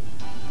Pittman.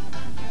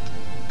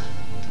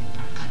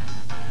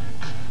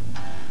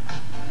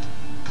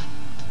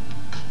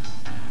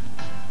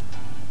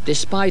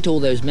 Despite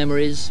all those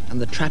memories and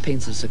the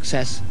trappings of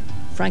success,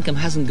 Francome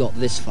hasn't got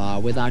this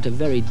far without a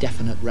very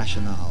definite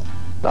rationale.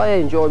 I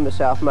enjoy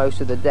myself most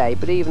of the day,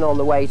 but even on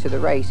the way to the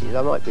races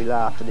I might be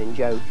laughing and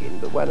joking,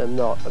 but when I'm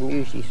not, I'm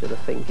usually sort of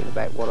thinking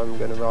about what I'm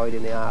going to ride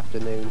in the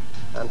afternoon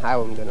and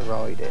how I'm going to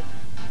ride it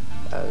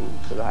and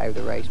sort of how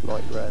the race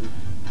might run.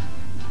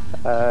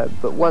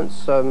 But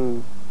once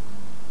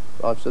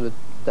I've sort of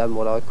done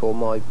what I call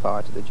my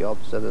part of the job,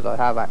 so that I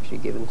have actually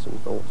given some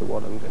thought to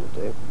what I'm going to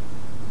do,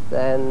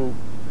 then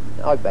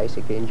I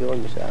basically enjoy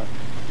myself.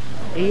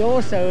 He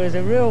also is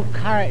a real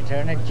character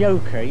and a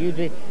joker.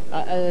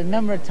 A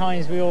number of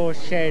times we all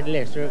shared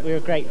lifts. We were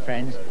great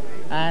friends,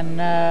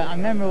 and I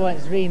remember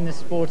once reading The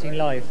Sporting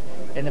Life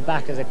in the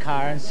back of the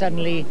car, and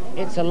suddenly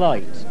it's a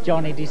light.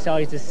 Johnny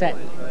decides to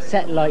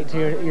set light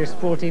to your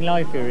Sporting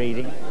Life you're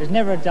reading. There's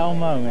never a dull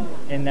moment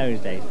in those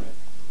days.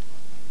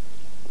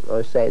 I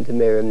was saying to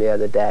Miriam the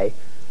other day,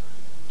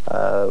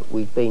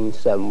 we'd been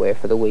somewhere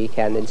for the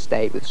weekend and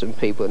stayed with some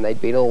people, and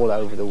they'd been all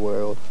over the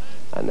world,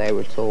 and they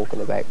were talking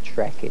about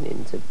trekking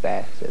in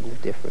Tibet and the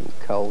different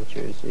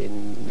cultures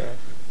in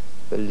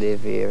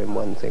Bolivia and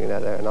one thing and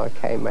another, and I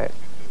came out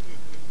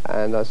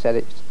and I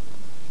said,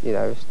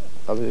 I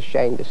was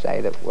ashamed to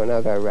say that when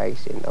I go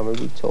racing, I mean,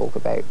 we talk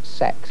about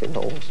sex in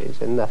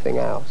horses and nothing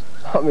else.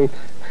 I mean,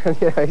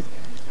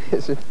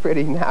 it's a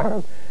pretty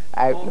narrow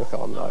outlook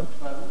on life.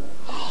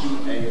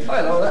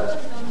 Hi Lola.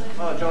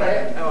 Oh, Johnny.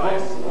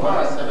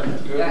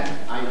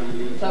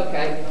 It's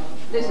okay.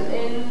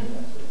 Listen,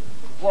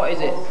 what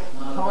is it?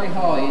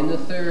 High in the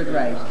third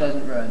race,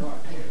 doesn't run.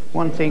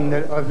 One thing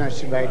that I've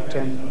noticed about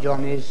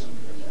John is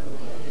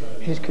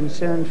his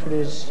concern for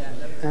his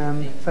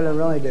fellow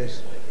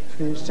riders.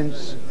 For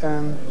instance,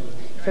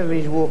 if ever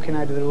he's walking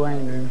out of the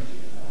weighing room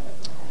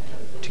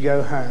to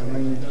go home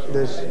and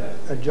there's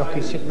a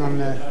jockey sitting on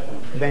the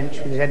bench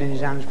with his head in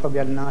his hands, probably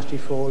had a nasty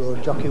fall, or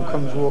a jockey who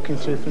comes walking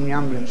through from the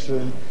ambulance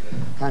room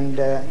and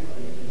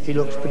he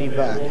looks pretty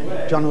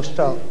bad, John will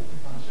stop,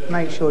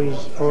 make sure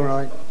he's all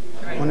right,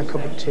 want a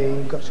cup of tea,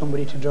 you've got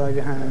somebody to drive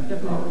you home.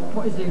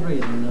 What is the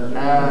reason?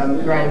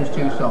 Ground's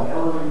too soft.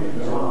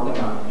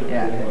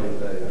 Yeah.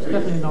 It's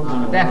definitely an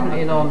on-run.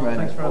 Definitely an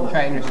on-run.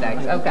 Trainer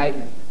stakes. Okay.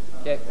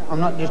 Yeah. I'm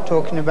not just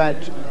talking about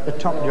the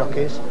top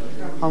jockeys,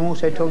 I'm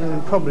also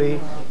talking probably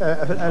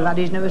a lad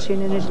he's never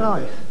seen in his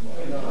life.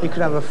 He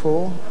could have a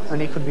fall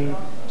and he could be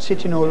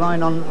sitting or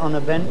lying on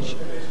a bench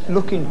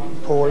looking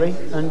poorly,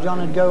 and John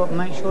would go up and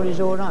make sure he's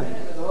all right.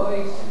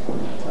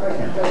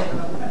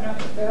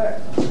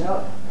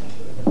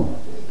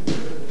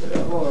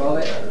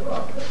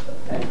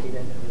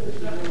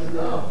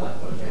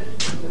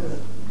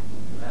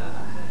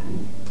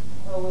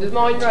 Is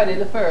mine ready,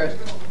 the first?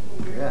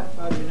 Yeah.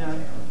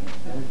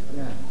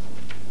 Yeah.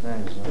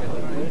 Thanks.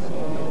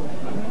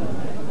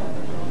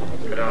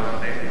 Good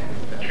afternoon.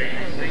 The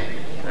training seat.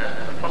 The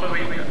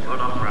following is good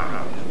on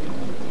round.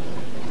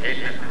 It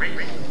is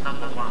race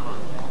number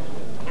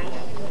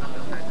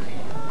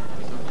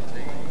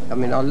 1. I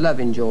mean, I love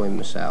enjoying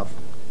myself.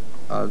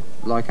 I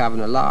like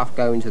having a laugh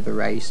going to the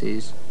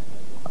races,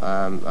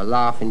 a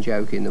laugh and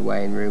joke in the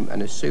weighing room,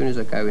 and as soon as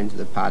I go into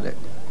the paddock,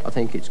 I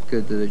think it's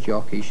good that a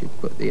jockey should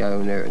put the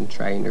owner and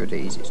trainer at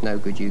ease. It's no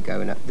good you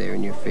going up there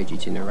and you're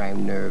fidgeting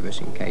around nervous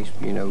in case,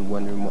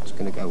 wondering what's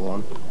going to go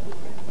on.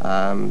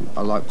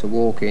 I like to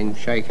walk in,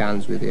 shake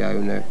hands with the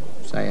owner,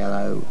 say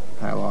hello,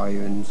 how are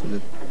you, and sort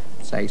of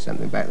say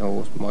something about the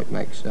horse, might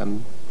make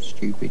some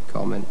stupid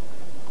comment.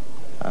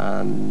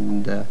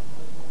 And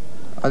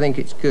I think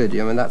it's good.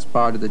 I mean, that's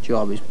part of the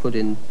job, is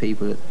putting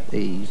people at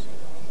ease.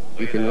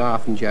 You can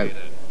laugh and joke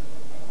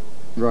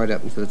right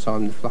up until the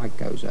time the flag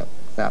goes up.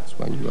 That's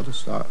when you've got to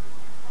start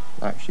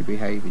actually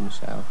behaving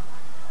yourself.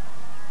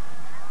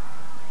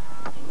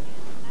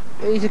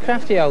 He's a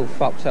crafty old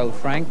fox, old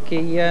Frank.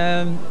 He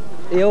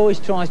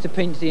always tries to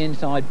pinch the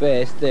inside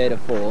base, third or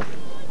fourth.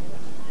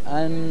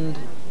 And,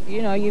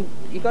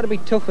 you've got to be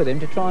tough with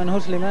him to try and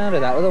hustle him out of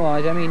that.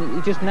 Otherwise, I mean,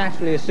 he just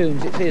naturally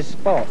assumes it's his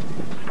spot.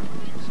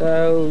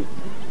 So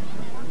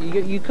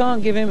you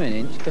can't give him an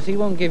inch, because he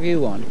won't give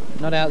you one,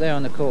 not out there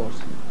on the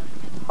course.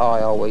 I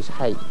always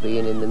hate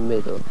being in the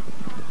middle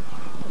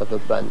of a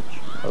bunch.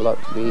 I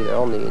like to be either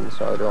on the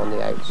inside or on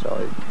the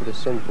outside, for the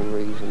simple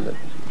reason that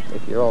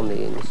if you're on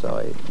the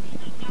inside,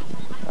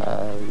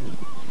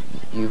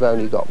 you've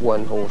only got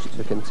one horse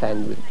to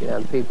contend with,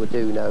 and people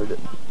do know that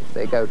if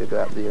they go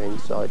up the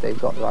inside, they've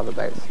got to have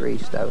about 3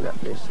 stone up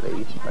their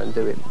sleeve and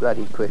do it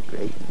bloody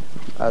quickly.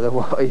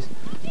 Otherwise,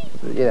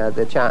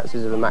 the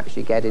chances of them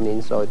actually getting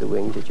inside the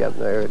wing to jump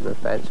over the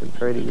fence are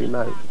pretty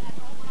remote.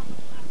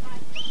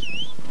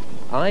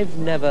 I've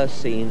never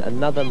seen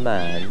another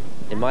man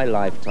in my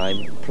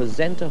lifetime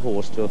present a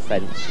horse to a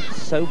fence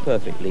so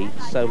perfectly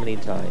so many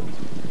times.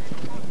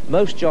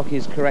 Most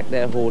jockeys correct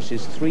their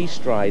horses 3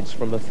 strides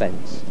from a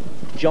fence.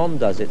 John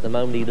does it the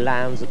moment he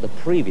lands at the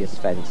previous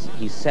fence.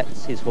 He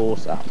sets his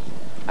horse up,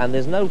 and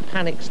there's no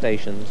panic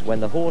stations.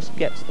 When the horse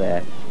gets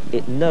there,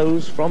 it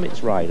knows from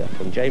its rider,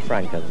 from J.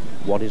 Francome,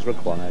 what is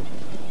required.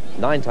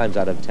 9 times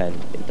out of 10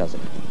 it does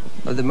it.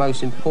 Well, the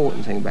most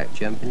important thing about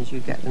jumping is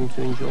you get them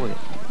to enjoy it.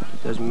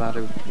 It doesn't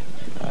matter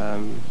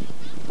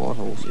what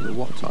horse it is or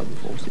what type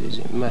of horse it is,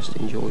 it must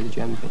enjoy the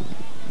jumping.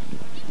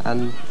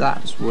 And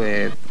that's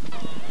where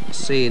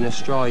seeing a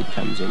stride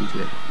comes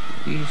into it.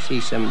 You see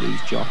some of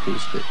these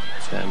jockeys that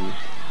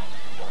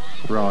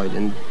ride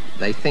and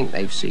they think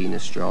they've seen a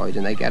stride,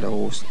 and they get a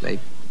horse, they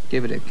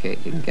give it a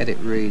kick and get it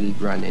really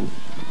running,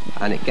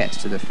 and it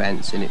gets to the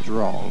fence and it's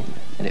wrong,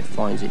 and it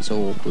finds it's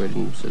awkward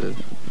and sort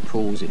of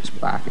pulls its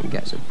back and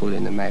gets a pull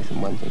in the mouth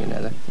and one thing and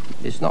another.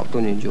 It's not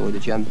going to enjoy the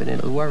jumping,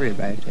 it'll worry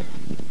about it.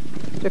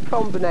 It's a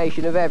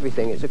combination of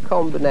everything. It's a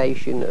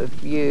combination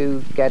of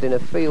you getting a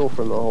feel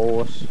from a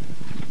horse.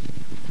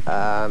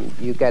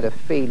 You get a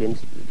feeling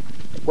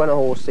when a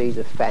horse sees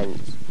a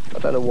fence, I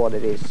don't know what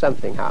it is,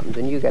 something happens,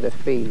 and you get a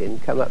feeling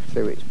come up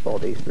through its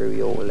body, through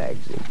your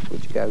legs,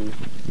 which goes,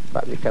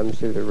 practically comes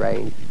through the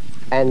rein,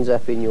 ends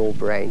up in your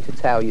brain to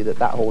tell you that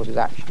that horse has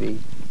actually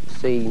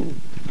seen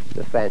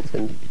the fence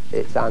and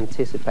it's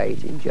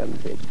anticipating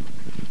jumping.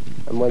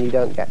 And when you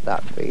don't get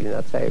that feeling,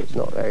 I'd say it's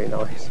not very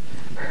nice.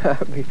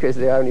 Because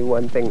the only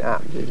one thing that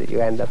happens is that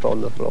you end up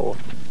on the floor.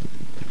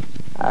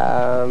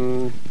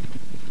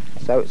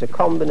 So it's a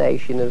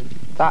combination of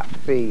that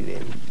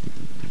feeling,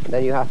 and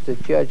then you have to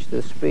judge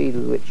the speed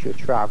with which you're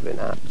travelling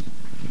at,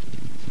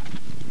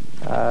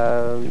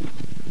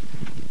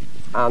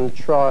 and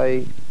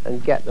try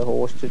and get the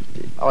horse to,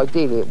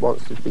 ideally it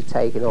wants to be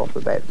taken off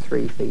about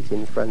 3 feet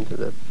in front of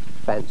the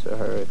fence or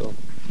hurdle.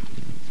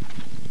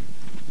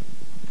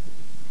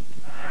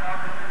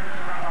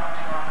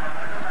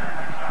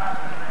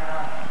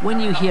 When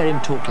you hear him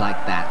talk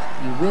like that,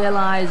 you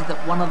realise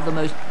that one of the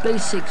most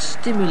basic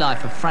stimuli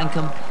for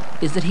Francome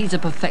is that he's a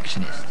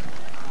perfectionist.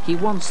 He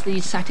wants the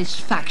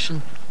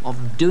satisfaction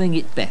of doing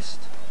it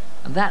best.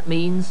 And that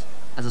means,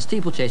 as a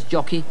steeplechase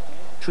jockey,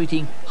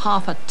 treating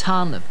half a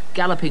ton of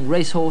galloping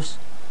racehorse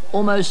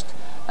almost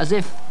as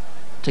if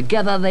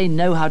together they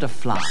know how to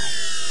fly.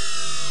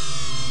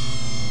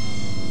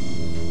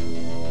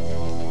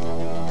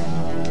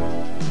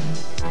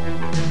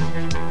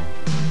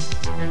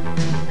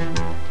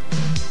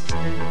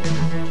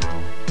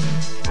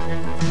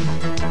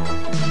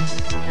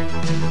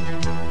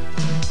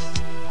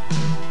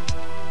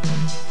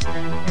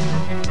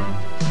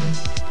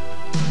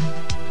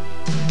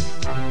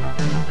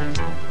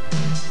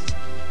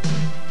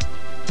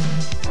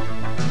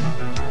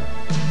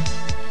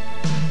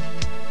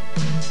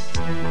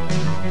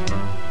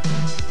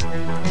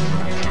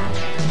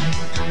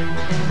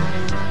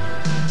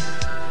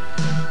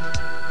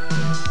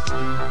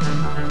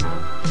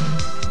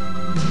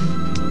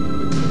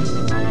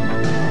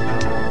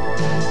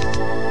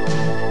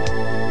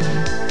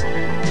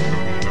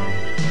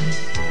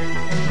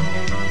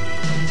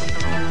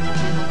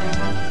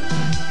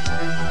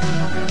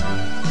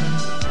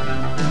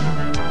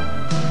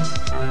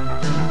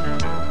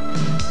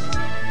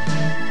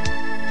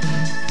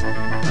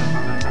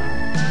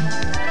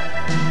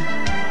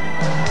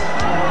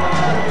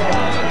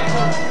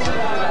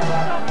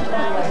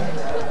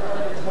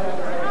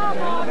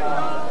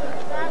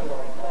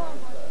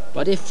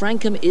 But if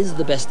Francome is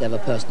the best ever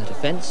person at a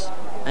fence,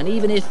 and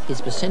even if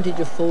his percentage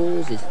of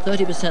falls is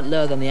 30%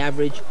 lower than the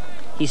average,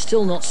 he's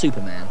still not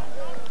Superman.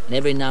 And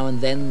every now and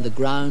then the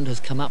ground has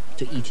come up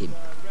to eat him,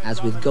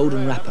 as with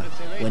Golden Rapper,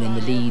 when in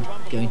the lead,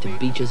 going to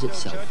Beecher's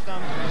itself.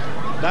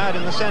 Lad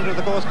in the centre of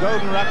the course,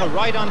 Golden Rapper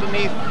right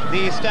underneath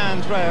the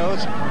stands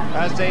rails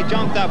as they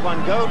jump that one.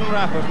 Golden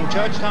Rapper from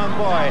Churchtown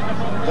Boy,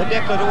 the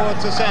Dickler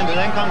towards the centre,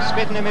 then comes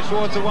Spitting Image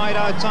towards the wide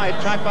outside,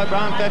 tracked by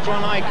Brown Fletcher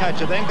on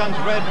Eyecatcher, then comes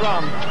Red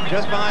Rum.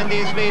 Just behind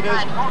these leaders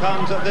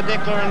comes the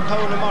Dickler and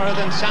Connemara,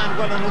 then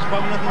Sandwell is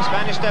prominent and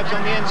Spanish Steps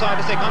on the inside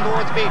as they come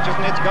towards Beecher's,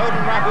 and it's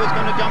Golden Rapper who's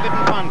going to jump it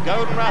in front.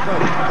 Golden Rapper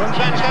from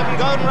Spanish Steps, and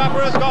Golden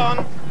Rapper has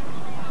gone.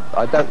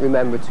 I don't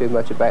remember too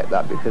much about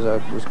that because I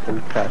was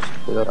concussed,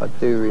 but I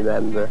do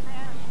remember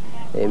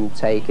him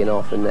taking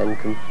off and then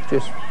he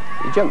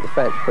jumped the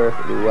fence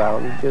perfectly well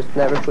and just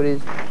never put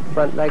his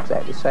front legs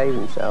out to save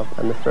himself.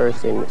 And the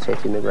first thing that's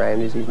hitting the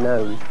ground is his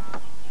nose.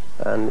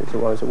 And it's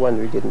always a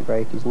wonder he didn't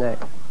break his neck,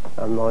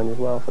 and mine as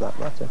well for that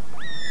matter.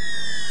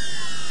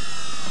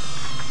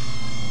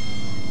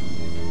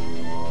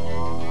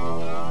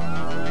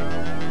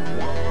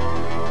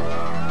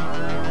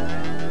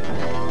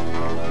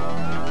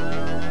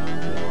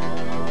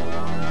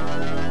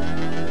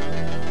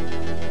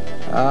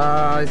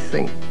 I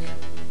think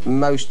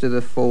most of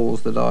the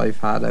falls that I've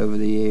had over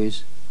the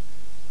years,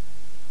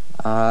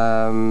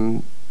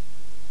 I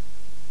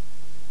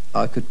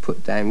could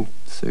put down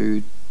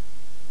to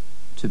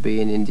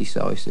being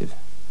indecisive,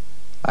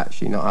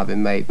 actually not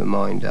having made my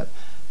mind up.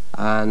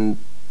 And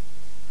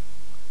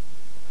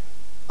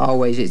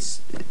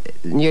it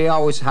nearly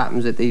always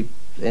happens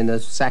in the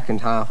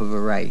second half of a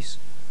race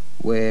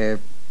where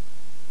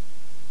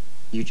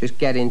you just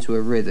get into a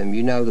rhythm.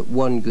 You know that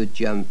one good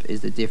jump is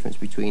the difference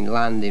between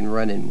landing,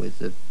 running with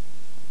the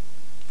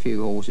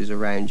few horses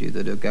around you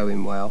that are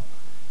going well,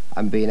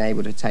 and being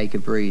able to take a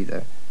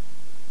breather.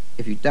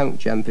 If you don't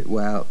jump it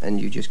well and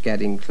you just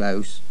get in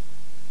close,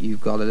 you've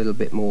got a little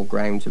bit more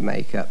ground to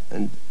make up,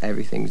 and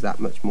everything's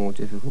that much more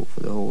difficult for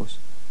the horse.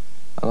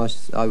 And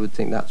I would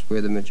think that's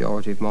where the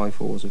majority of my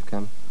falls have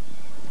come.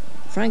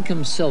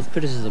 Francome's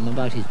self-criticism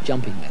about his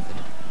jumping method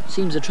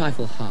seems a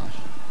trifle harsh,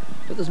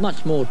 but there's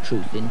much more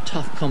truth in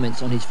tough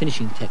comments on his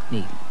finishing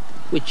technique,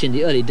 which in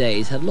the early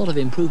days had a lot of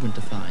improvement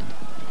to find.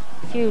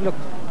 If you look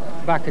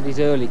back at his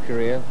early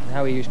career,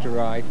 how he used to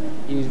ride,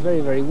 he was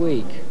very, very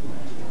weak.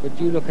 But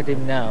you look at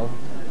him now,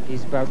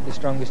 he's about the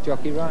strongest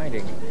jockey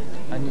riding.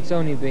 And it's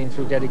only been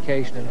through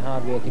dedication and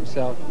hard work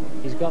himself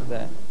he's got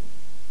there.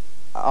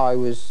 I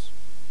was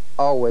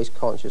always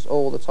conscious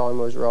all the time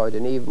I was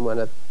riding, even when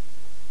I'd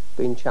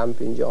been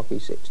champion jockey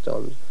 6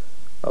 times.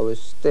 I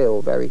was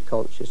still very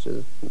conscious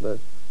of the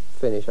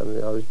finish. I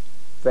mean, I was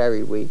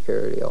very weak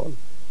early on.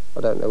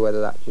 I don't know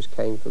whether that just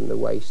came from the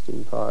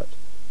wasting part,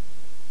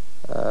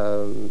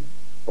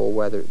 or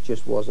whether it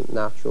just wasn't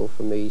natural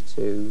for me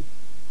to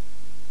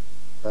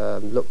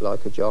look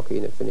like a jockey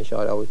in a finish.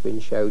 I'd always been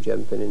show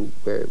jumping, and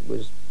where it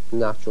was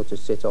natural to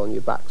sit on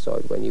your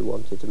backside when you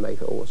wanted to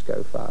make a horse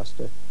go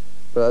faster.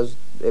 But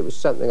it was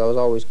something I was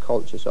always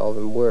conscious of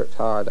and worked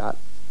hard at,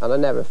 and I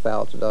never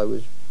felt that I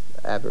was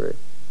ever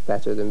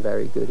better than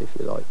very good, if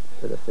you like,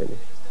 to the finish.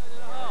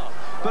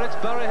 But it's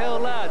Bury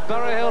Hill Lad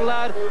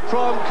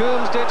from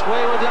Coomsditch,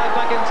 Wayward Lad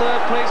back in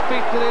 3rd place,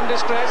 beaten and in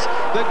distress.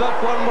 They've got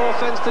one more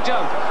fence to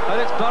jump, and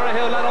it's Bury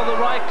Hill Lad on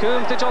the right,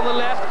 Coomsditch on the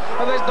left,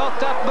 and there's not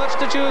that much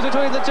to choose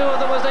between the two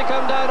of them as they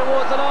come down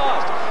towards the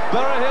last.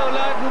 Bury Hill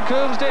Lad and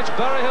Coomsditch,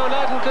 Bury Hill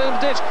Lad and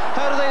Coomsditch.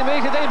 How do they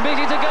meet it? They meet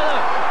it together.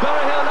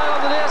 Bury Hill Lad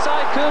on the near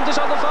side,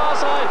 Coomsditch on the far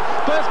side.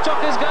 Both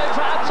jockeys going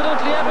for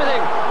absolutely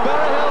everything.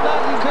 Bury Hill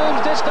Lad and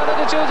Coomsditch got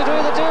to choose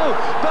between the two.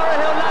 Bury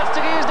Hill Lad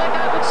sticking his neck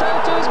out, but so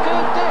too is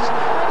Coomsditch.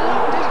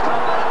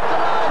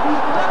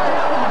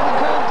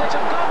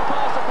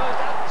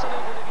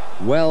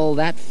 Well,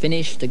 that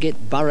finish to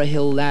get Bury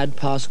Hill Lad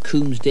past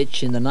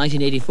Coomsditch in the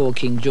 1984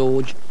 King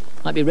George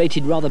might be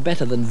rated rather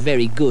better than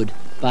very good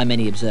by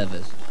many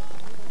observers.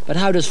 But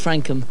how does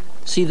Francome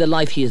see the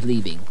life he is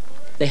leaving,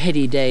 the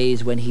heady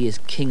days when he is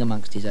king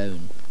amongst his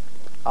own?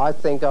 I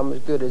think I'm as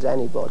good as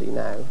anybody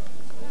now,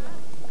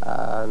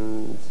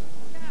 and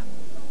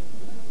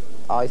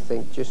I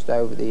think just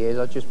over the years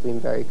I've just been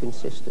very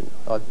consistent.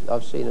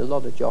 I've seen a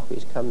lot of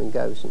jockeys come and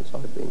go since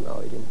I've been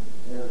riding,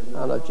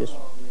 and I've just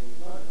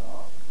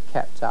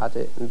kept at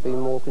it and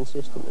been more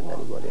consistent than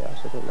anybody else.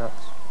 I think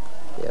that's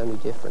the only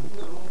difference.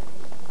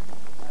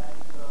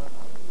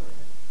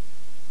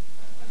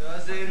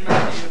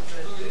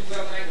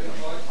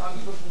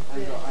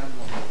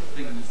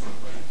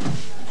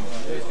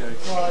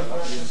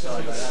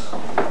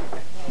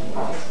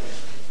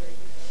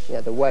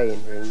 Yeah, the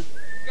weighing room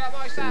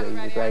to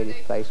me the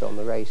greatest place on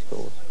the race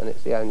course, and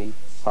it's the only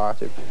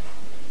part of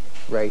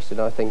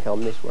racing I think I'll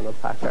miss when I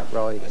pack up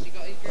riding.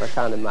 I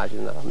can't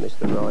imagine that I'll miss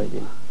the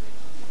riding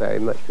very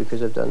much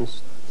because I've done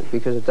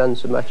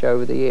so much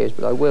over the years,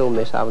 but I will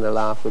miss having a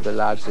laugh with the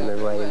lads in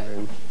the weighing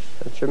room.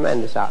 A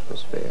tremendous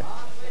atmosphere.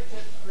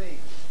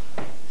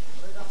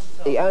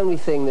 The only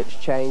thing that's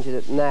changed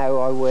is that now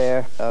I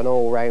wear an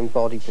all-round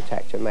body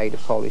protector made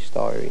of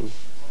polystyrene.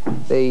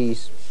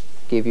 These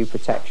give you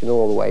protection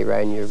all the way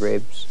around your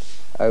ribs,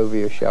 over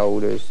your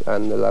shoulders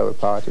and the lower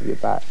part of your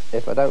back.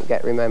 If I don't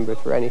get remembered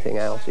for anything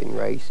else in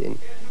racing,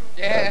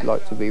 I'd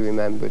like to be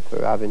remembered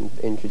for having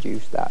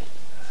introduced that.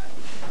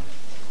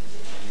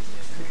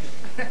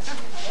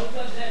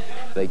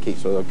 They keep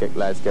sort of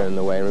lads going in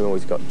the way, and we've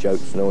always got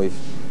jokes and always,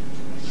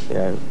 you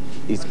know,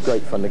 he's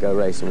great fun to go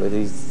racing with.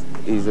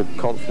 He's a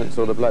confident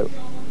sort of bloke.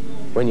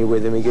 When you're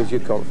with him, he gives you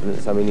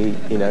confidence. I mean, he,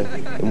 you know,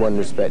 in one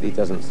respect, he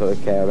doesn't sort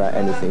of care about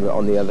anything, but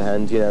on the other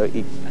hand, you know,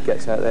 he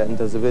gets out there and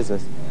does the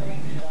business.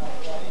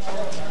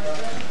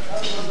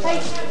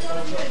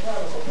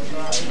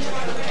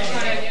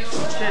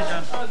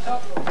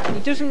 He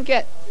doesn't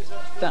get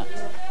that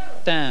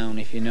down,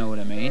 if you know what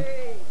I mean.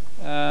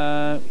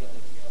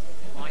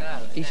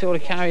 He sort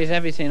of carries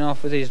everything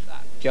off with his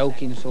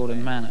joking sort of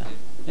manner.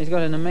 He's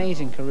got an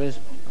amazing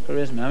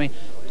charisma. I mean,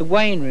 the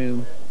weighing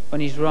room, when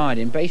he's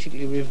riding,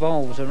 basically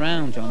revolves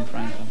around John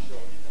Francome.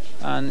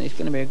 And it's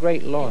going to be a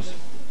great loss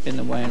in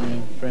the weighing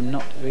room for him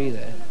not to be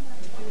there.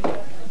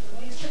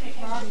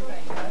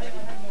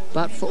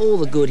 But for all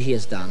the good he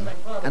has done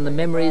and the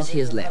memories he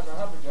has left,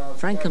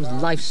 Francome's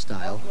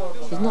lifestyle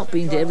has not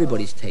been to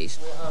everybody's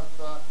taste.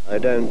 I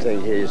don't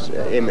think his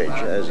image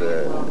as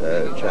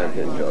a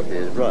champion jockey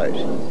is right,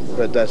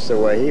 but that's the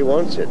way he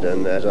wants it,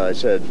 and as I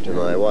said to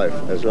my wife,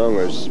 as long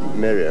as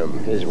Miriam,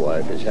 his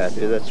wife, is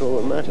happy, that's all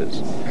that matters.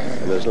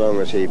 And as long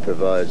as he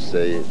provides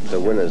the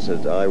winners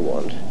that I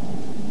want,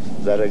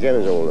 that again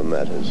is all that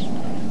matters.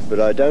 But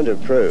I don't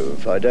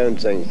approve. I don't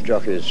think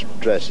jockeys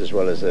dress as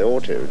well as they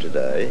ought to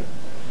today,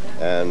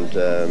 and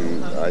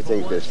I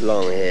think this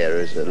long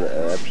hair is an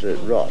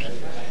absolute rot.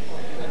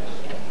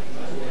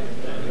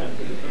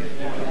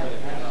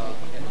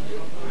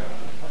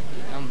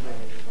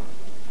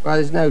 Well,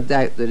 there's no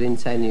doubt that in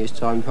 10 years'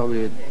 time,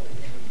 probably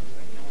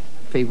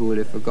people would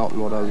have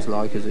forgotten what I was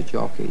like as a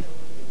jockey,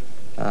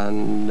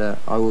 and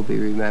I will be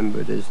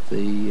remembered as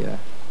the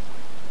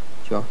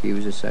jockey who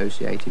was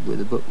associated with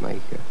a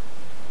bookmaker.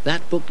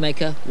 That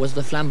bookmaker was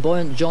the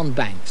flamboyant John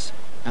Banks,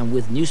 and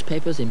with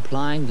newspapers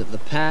implying that the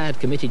pair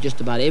had committed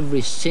just about every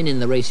sin in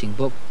the racing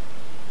book,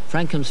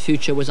 Francome's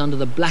future was under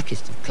the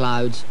blackest of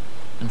clouds,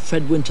 and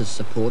Fred Winter's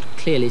support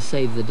clearly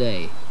saved the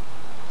day.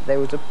 There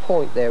was a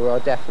point there where I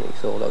definitely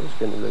thought I was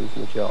going to lose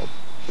my job.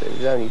 But it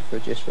was only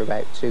for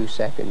about 2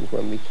 seconds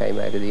when we came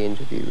out of the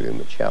interview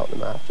room at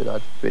Cheltenham after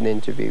I'd been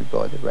interviewed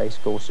by the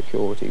racecourse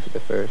security for the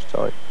first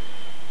time.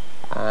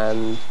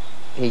 And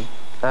he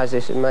has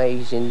this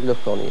amazing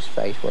look on his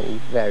face when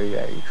he's very,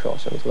 very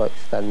cross, and it's like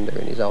thunder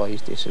and his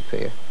eyes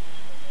disappear.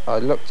 I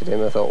looked at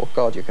him and I thought, well,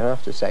 God, you're going to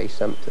have to say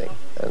something.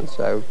 And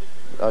so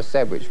I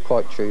said, which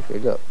quite truthfully,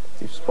 look,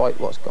 despite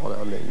what's gone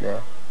on in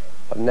there,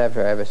 I've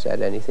never ever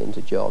said anything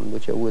to John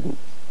which I wouldn't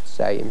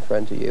say in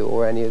front of you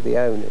or any of the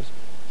owners.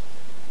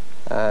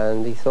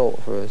 And he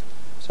thought for a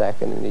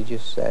second and he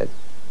just said,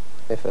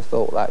 if I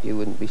thought that, you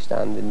wouldn't be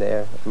standing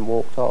there, and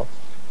walked off.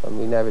 And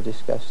we never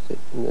discussed it,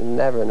 and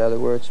never another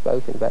word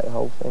spoken about the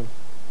whole thing.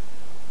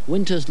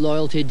 Winter's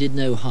loyalty did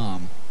no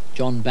harm.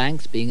 John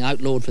Banks being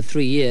outlawed for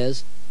 3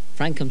 years,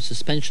 Francome's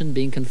suspension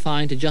being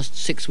confined to just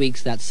 6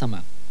 weeks that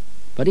summer.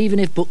 But even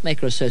if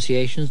bookmaker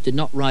associations did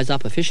not rise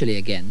up officially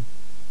again,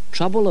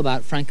 trouble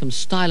about Francome's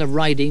style of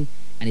riding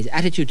and his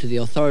attitude to the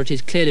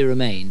authorities clearly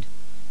remained.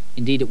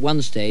 Indeed, at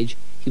one stage,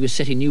 he was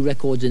setting new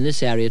records in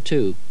this area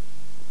too.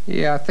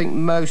 Yeah, I think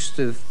most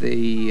of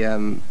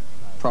the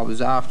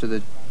problems after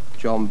the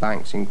John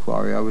Banks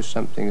inquiry, I was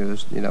something that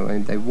was, you know, I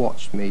mean, they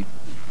watched me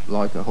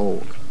like a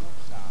hawk.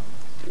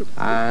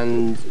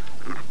 And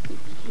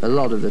a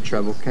lot of the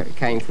trouble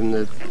came from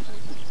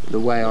the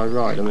way I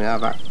ride. I mean,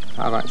 I've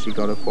actually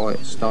got a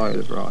quiet style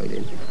of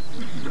riding.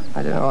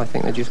 I don't know, I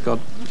think they just got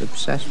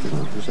obsessed with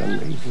it for some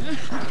reason.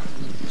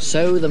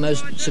 So the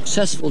most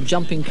successful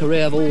jumping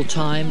career of all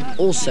time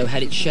also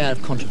had its share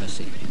of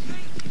controversy.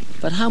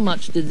 But how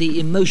much did the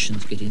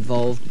emotions get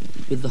involved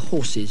with the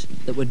horses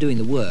that were doing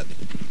the work?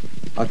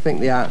 I think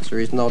the answer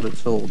is not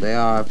at all. They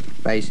are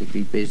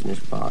basically business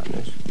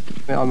partners.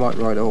 I mean, I might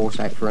ride a horse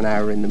out for an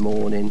hour in the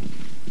morning,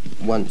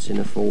 once in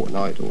a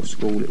fortnight, or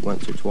school it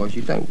once or twice.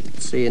 You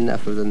don't see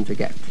enough of them to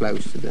get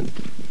close to them.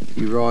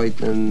 You ride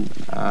them,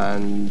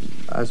 and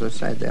as I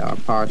said, they are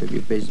part of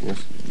your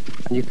business,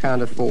 and you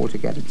can't afford to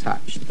get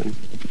attached to them.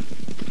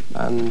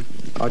 And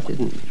I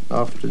didn't.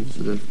 Often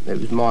it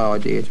was my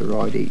idea to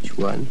ride each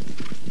one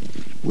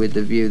with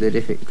the view that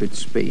if it could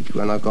speak,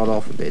 when I got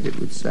off of it, it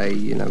would say,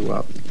 you know,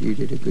 well, you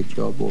did a good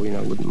job, or, you know,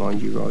 I wouldn't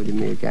mind you riding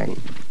me again.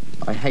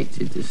 I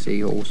hated to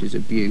see horses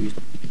abused.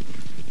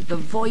 The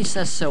voice,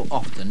 as so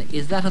often,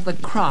 is that of the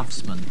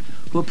craftsman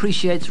who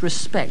appreciates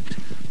respect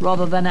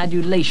rather than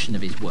adulation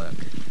of his work.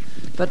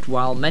 But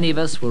while many of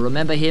us will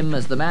remember him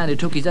as the man who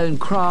took his own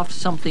craft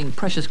something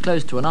precious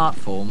close to an art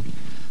form,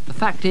 the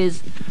fact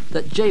is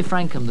that J.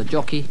 Francome, the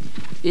jockey,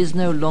 is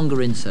no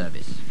longer in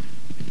service.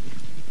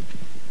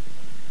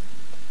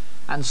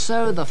 And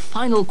so the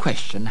final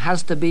question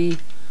has to be,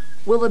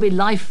 will there be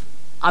life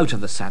out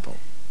of the saddle?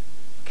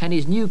 Can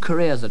his new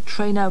career as a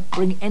trainer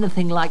bring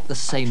anything like the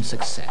same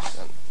success?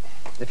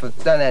 If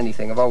I've done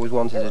anything, I've always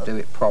wanted to do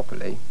it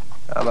properly,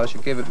 and I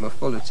should give it my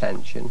full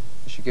attention.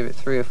 I should give it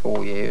 3 or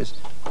 4 years,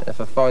 and if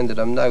I find that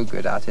I'm no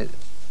good at it,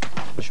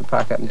 I should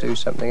pack up and do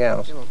something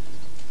else.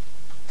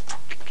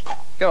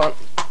 Go on.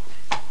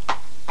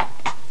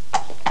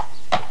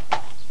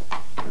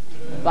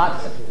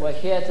 But we're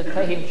here to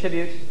pay him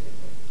tribute.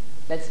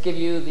 Let's give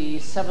you the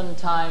 7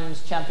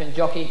 times champion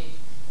jockey,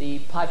 the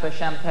Piper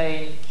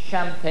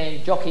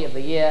Champagne Jockey of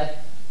the Year,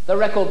 the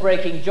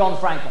record-breaking John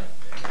Francome.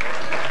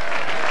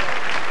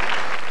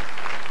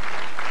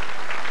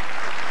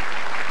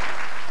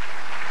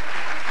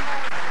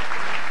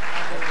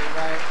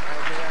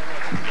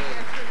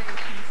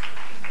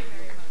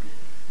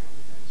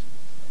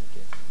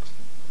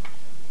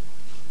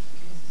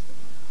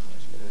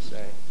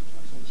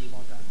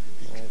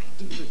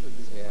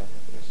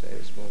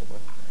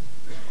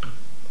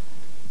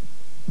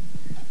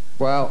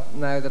 Well,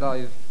 now that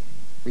I've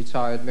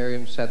retired,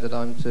 Miriam said that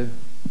I'm to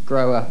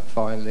grow up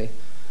finally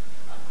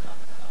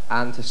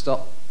and to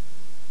stop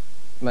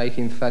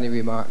making funny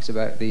remarks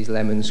about these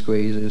lemon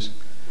squeezers.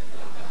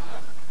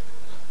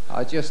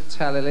 I just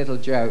tell a little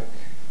joke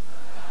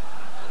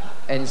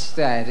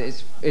instead.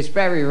 It's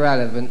very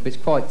relevant, but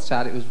it's quite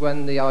sad. It was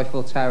when the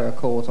Eiffel Tower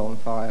caught on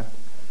fire,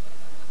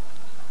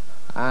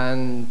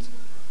 and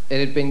it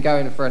had been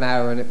going for an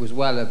hour and it was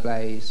well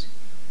ablaze.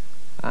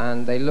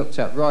 And they looked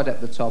up right at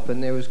the top,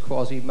 and there was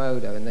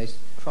Quasimodo, and they,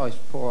 Christ,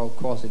 poor old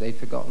Quasi, they'd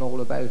forgotten all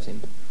about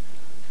him.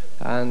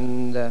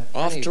 And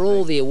after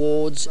all the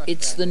awards,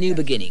 it's the new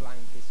beginning,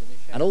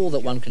 and all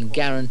that one can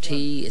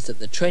guarantee is that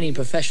the training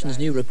profession's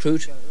new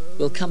recruit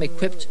will come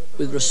equipped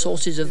with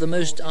resources of the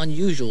most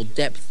unusual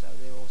depth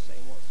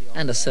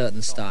and a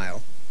certain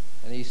style.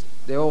 And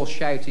they're all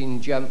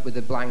shouting jump with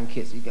the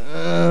blankets. He's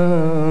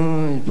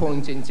going,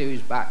 pointing to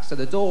his back. So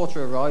the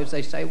daughter arrives,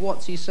 they say,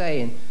 what's he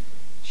saying?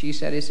 She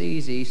said, it's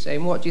easy. He's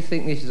saying, what do you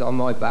think this is on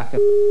my back?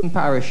 A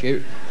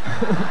parachute.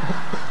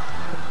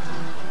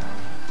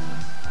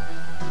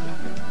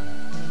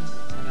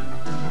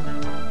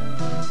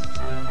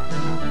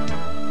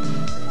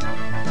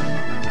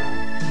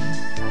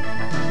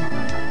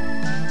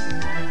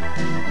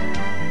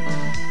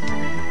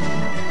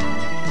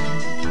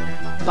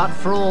 But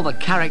for all the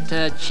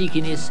character,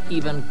 cheekiness,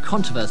 even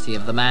controversy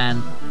of the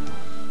man,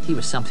 he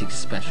was something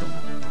special,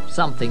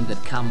 something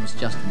that comes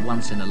just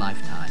once in a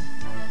lifetime.